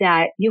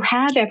 that you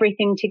have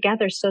everything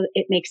together so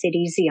it makes it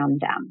easy on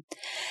them.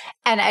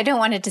 And I don't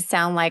want it to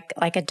sound like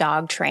a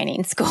dog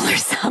training school or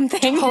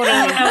something.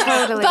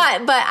 Totally.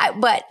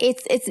 But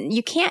it's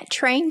you can't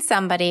train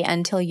somebody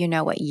until you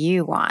know what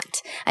you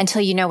want,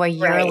 until you know where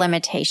your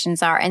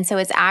limitations are. And so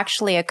it's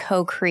actually a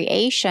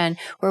co-creation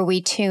where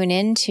we tune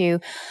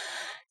into,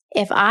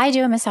 if I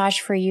do a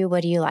massage for you,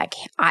 what do you like?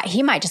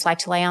 He might just like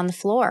to lay on the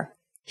floor.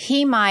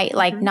 He might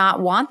not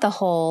want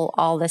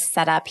all this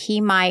setup. He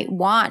might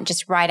want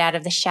just right out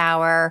of the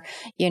shower,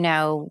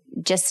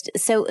 just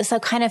so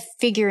kind of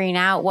figuring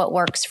out what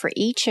works for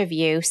each of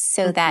you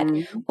so that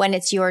when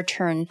it's your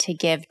turn to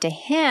give to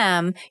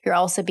him, you're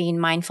also being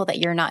mindful that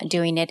you're not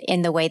doing it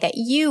in the way that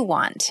you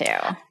want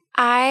to.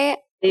 I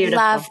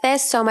love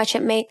this so much.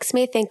 It makes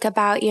me think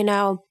about, in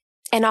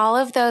all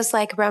of those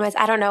like romance,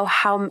 I don't know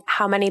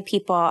how many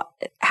people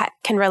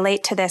can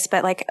relate to this,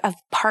 but like of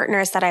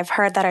partners that I've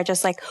heard that are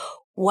just like,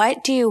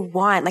 what do you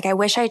want? Like, I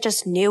wish I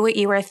just knew what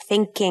you were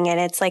thinking. And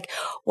it's like,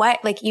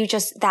 what, like you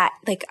just that,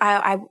 like,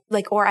 I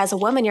like, or as a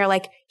woman, you're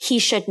like, he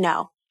should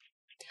know.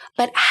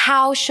 But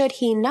how should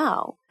he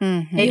know?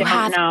 They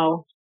don't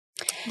know.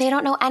 They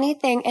don't know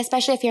anything,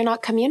 especially if you're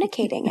not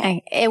communicating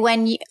it.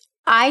 When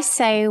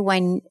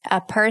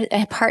a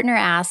partner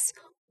asks,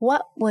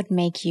 what would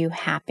make you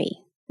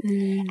happy?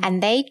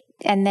 And they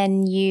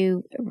then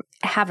you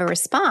have a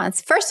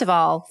response, first of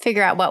all,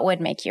 figure out what would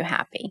make you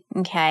happy.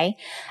 Okay.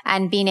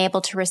 And being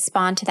able to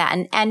respond to that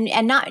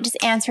and not just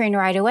answering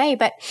right away,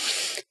 but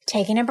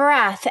taking a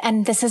breath.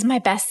 And this is my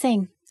best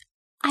thing.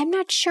 I'm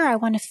not sure I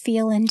want to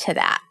feel into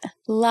that.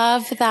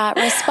 Love that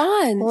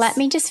response. Let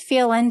me just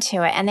feel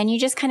into it. And then you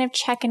just kind of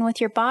check in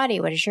with your body.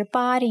 What does your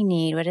body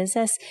need? What is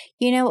this?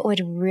 You know, what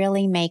would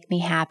really make me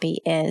happy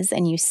is,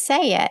 and you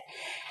say it.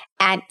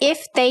 And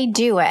if they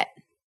do it,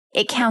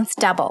 it counts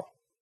double.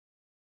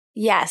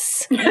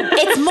 Yes.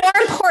 It's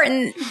more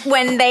important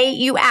when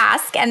you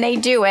ask and they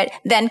do it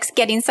than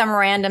getting some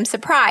random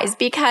surprise,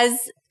 because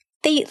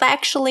they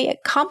actually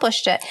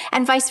accomplished it,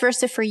 and vice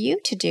versa for you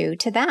to do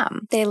to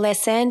them. They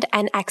listened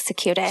and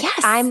executed.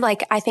 Yes.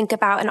 I think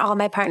about in all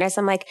my partners,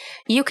 I'm like,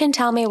 you can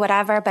tell me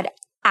whatever, but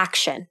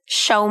action.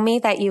 Show me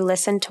that you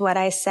listened to what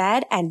I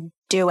said and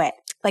do it.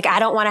 Like, I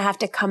don't want to have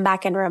to come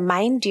back and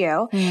remind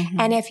you. Mm-hmm.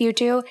 And if you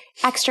do,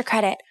 extra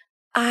credit.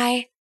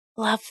 I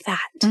love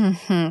that.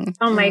 Mm-hmm.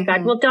 Oh my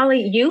God. Well,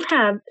 Dolly, you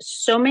have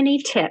so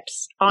many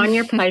tips on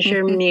your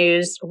Pleasure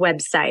Muse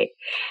website.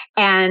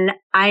 And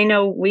I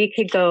know we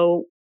could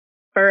go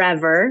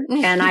forever.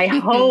 And I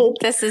hope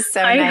this is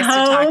so nice to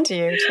talk to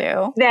you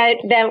too.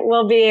 That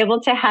we'll be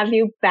able to have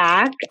you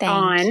back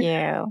on. Thank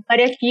you. But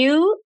if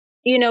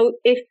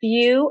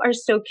you are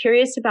so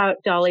curious about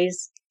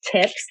Dolly's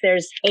tips,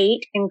 there's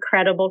 8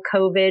 incredible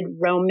COVID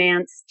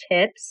romance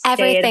tips.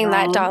 Everything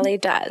that Dolly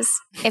does.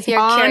 If you're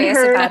curious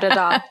about it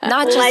all,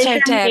 not just her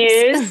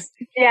tips.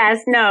 Yes,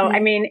 no, I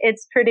mean,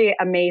 it's pretty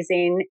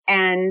amazing.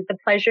 And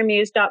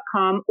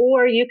thepleasuremuse.com,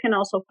 or you can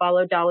also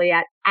follow Dolly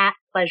at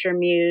Pleasure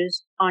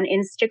Muse on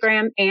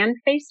Instagram and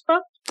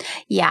Facebook.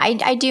 Yeah,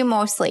 I do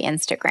mostly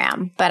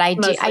Instagram, but I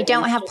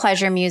don't have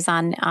Pleasure Muse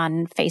on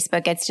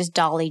Facebook. It's just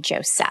Dolly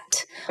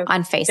Josette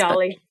on Facebook.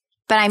 Dolly.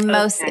 But I'm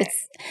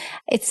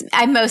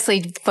I'm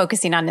mostly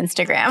focusing on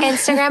Instagram.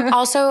 Instagram,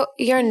 also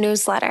your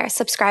newsletter,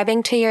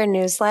 subscribing to your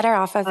newsletter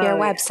off of your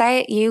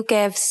website. You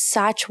give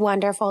such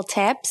wonderful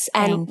tips.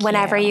 And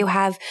whenever you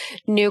have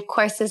new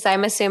courses,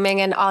 I'm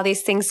assuming, and all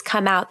these things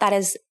come out, that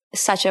is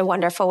such a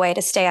wonderful way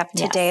to stay up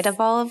to date of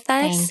all of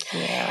this. Thank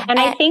you. And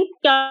I think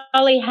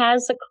Dolly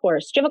has a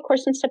course. Do you have a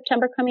course in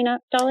September coming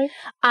up, Dolly?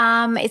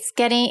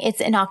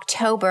 It's in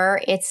October.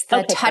 It's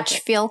the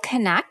Touch Feel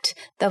Connect,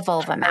 the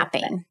vulva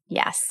mapping.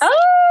 Yes.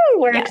 Oh,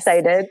 we're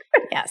excited.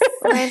 Yes.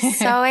 We're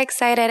so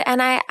excited.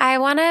 And I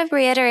want to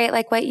reiterate,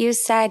 like what you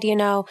said,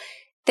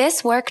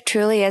 this work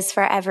truly is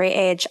for every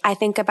age. I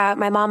think about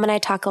my mom and I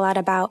talk a lot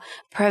about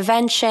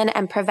prevention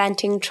and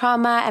preventing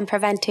trauma and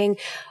preventing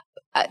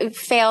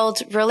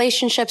failed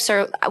relationships,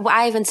 or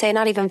I even say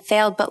not even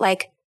failed, but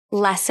like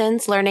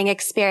lessons, learning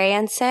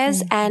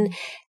experiences, and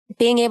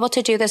being able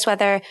to do this,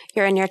 whether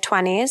you're in your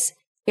 20s,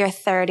 your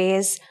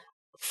 30s,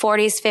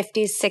 40s,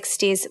 50s,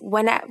 60s,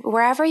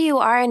 wherever you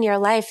are in your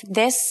life,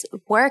 this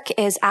work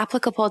is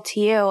applicable to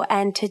you,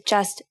 and to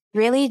just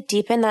really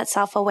deepen that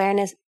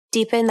self-awareness,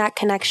 deepen that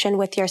connection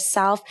with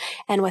yourself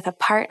and with a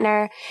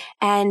partner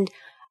and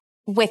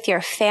with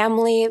your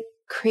family,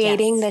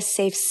 creating this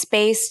safe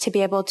space to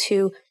be able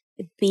to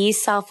be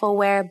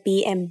self-aware,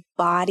 be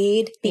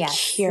embodied, be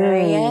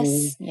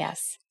curious.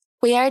 Yes.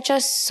 We are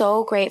just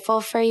so grateful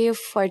for you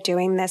for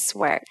doing this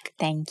work.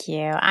 Thank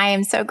you. I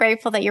am so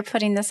grateful that you're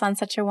putting this on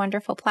such a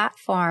wonderful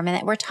platform and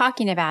that we're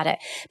talking about it,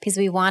 because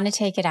we want to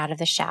take it out of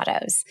the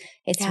shadows.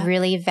 It's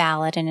really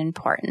valid and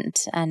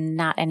important, and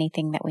not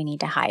anything that we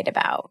need to hide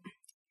about.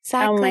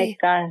 Exactly. Oh my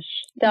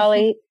gosh.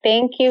 Dolly,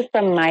 thank you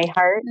from my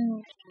heart,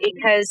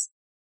 because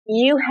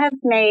you have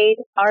made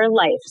our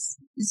lives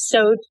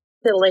so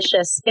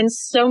delicious in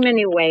so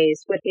many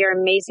ways with your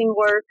amazing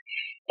work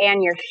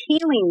and your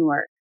healing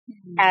work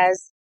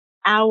as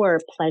our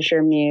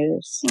Pleasure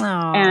Muse. Oh,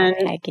 and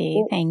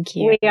Peggy, thank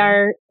you.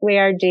 We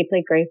are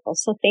deeply grateful.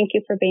 So thank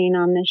you for being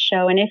on this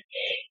show. And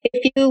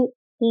if you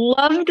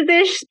loved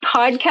this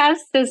podcast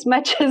as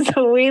much as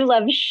we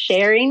love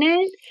sharing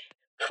it,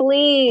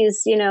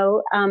 please,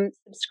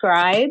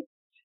 subscribe,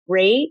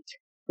 rate,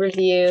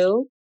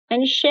 review,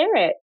 and share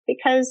it,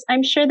 because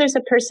I'm sure there's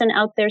a person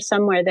out there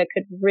somewhere that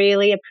could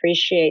really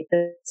appreciate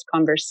this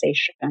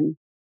conversation.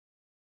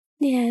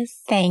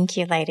 Yes. Thank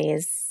you,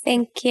 ladies.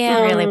 Thank you.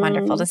 It's really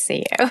wonderful to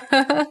see you.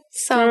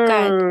 So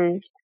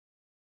good.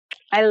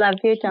 I love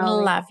you,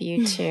 Dolly. Love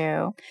you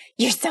too.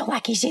 You're so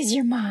lucky she's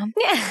your mom.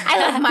 I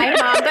love my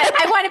mom, but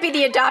I want to be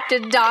the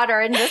adopted daughter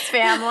in this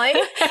family.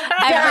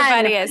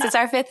 Everybody is. It's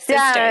our fifth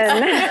sister.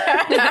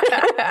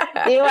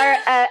 You are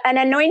an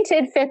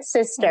anointed fifth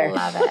sister.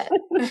 Love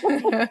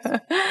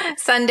it.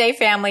 Sunday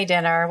family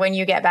dinner when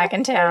you get back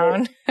in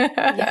town.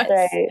 Yes.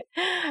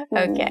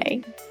 Right.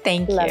 Okay.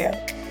 Thank love you.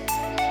 It.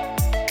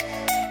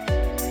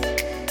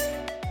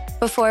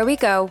 Before we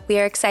go, we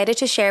are excited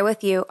to share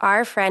with you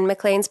our friend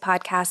McLean's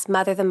podcast,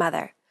 Mother the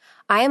Mother.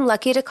 I am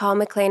lucky to call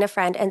McLean a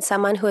friend and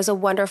someone who is a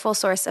wonderful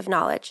source of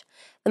knowledge.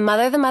 The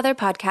Mother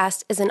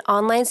podcast is an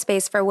online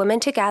space for women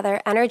to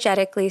gather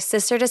energetically,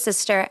 sister to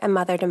sister and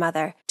mother to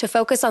mother, to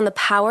focus on the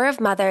power of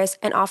mothers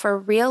and offer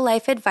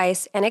real-life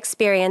advice and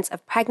experience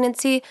of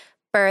pregnancy,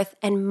 birth,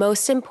 and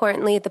most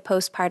importantly, the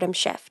postpartum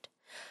shift.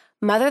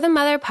 Mother the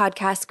Mother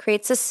podcast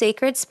creates a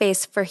sacred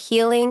space for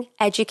healing,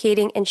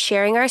 educating, and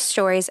sharing our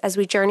stories as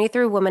we journey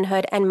through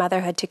womanhood and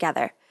motherhood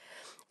together.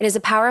 It is a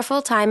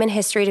powerful time in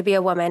history to be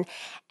a woman,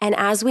 and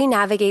as we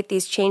navigate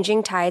these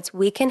changing tides,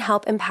 we can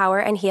help empower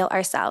and heal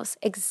ourselves,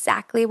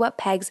 exactly what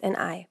Pegs and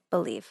I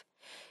believe.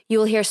 You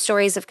will hear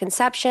stories of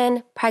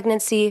conception,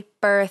 pregnancy,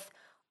 birth,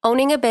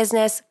 owning a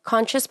business,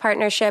 conscious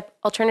partnership,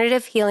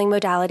 alternative healing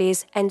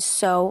modalities, and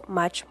so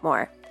much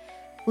more.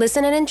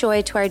 Listen and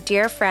enjoy to our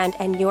dear friend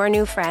and your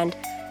new friend,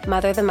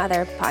 Mother the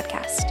Mother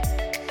podcast.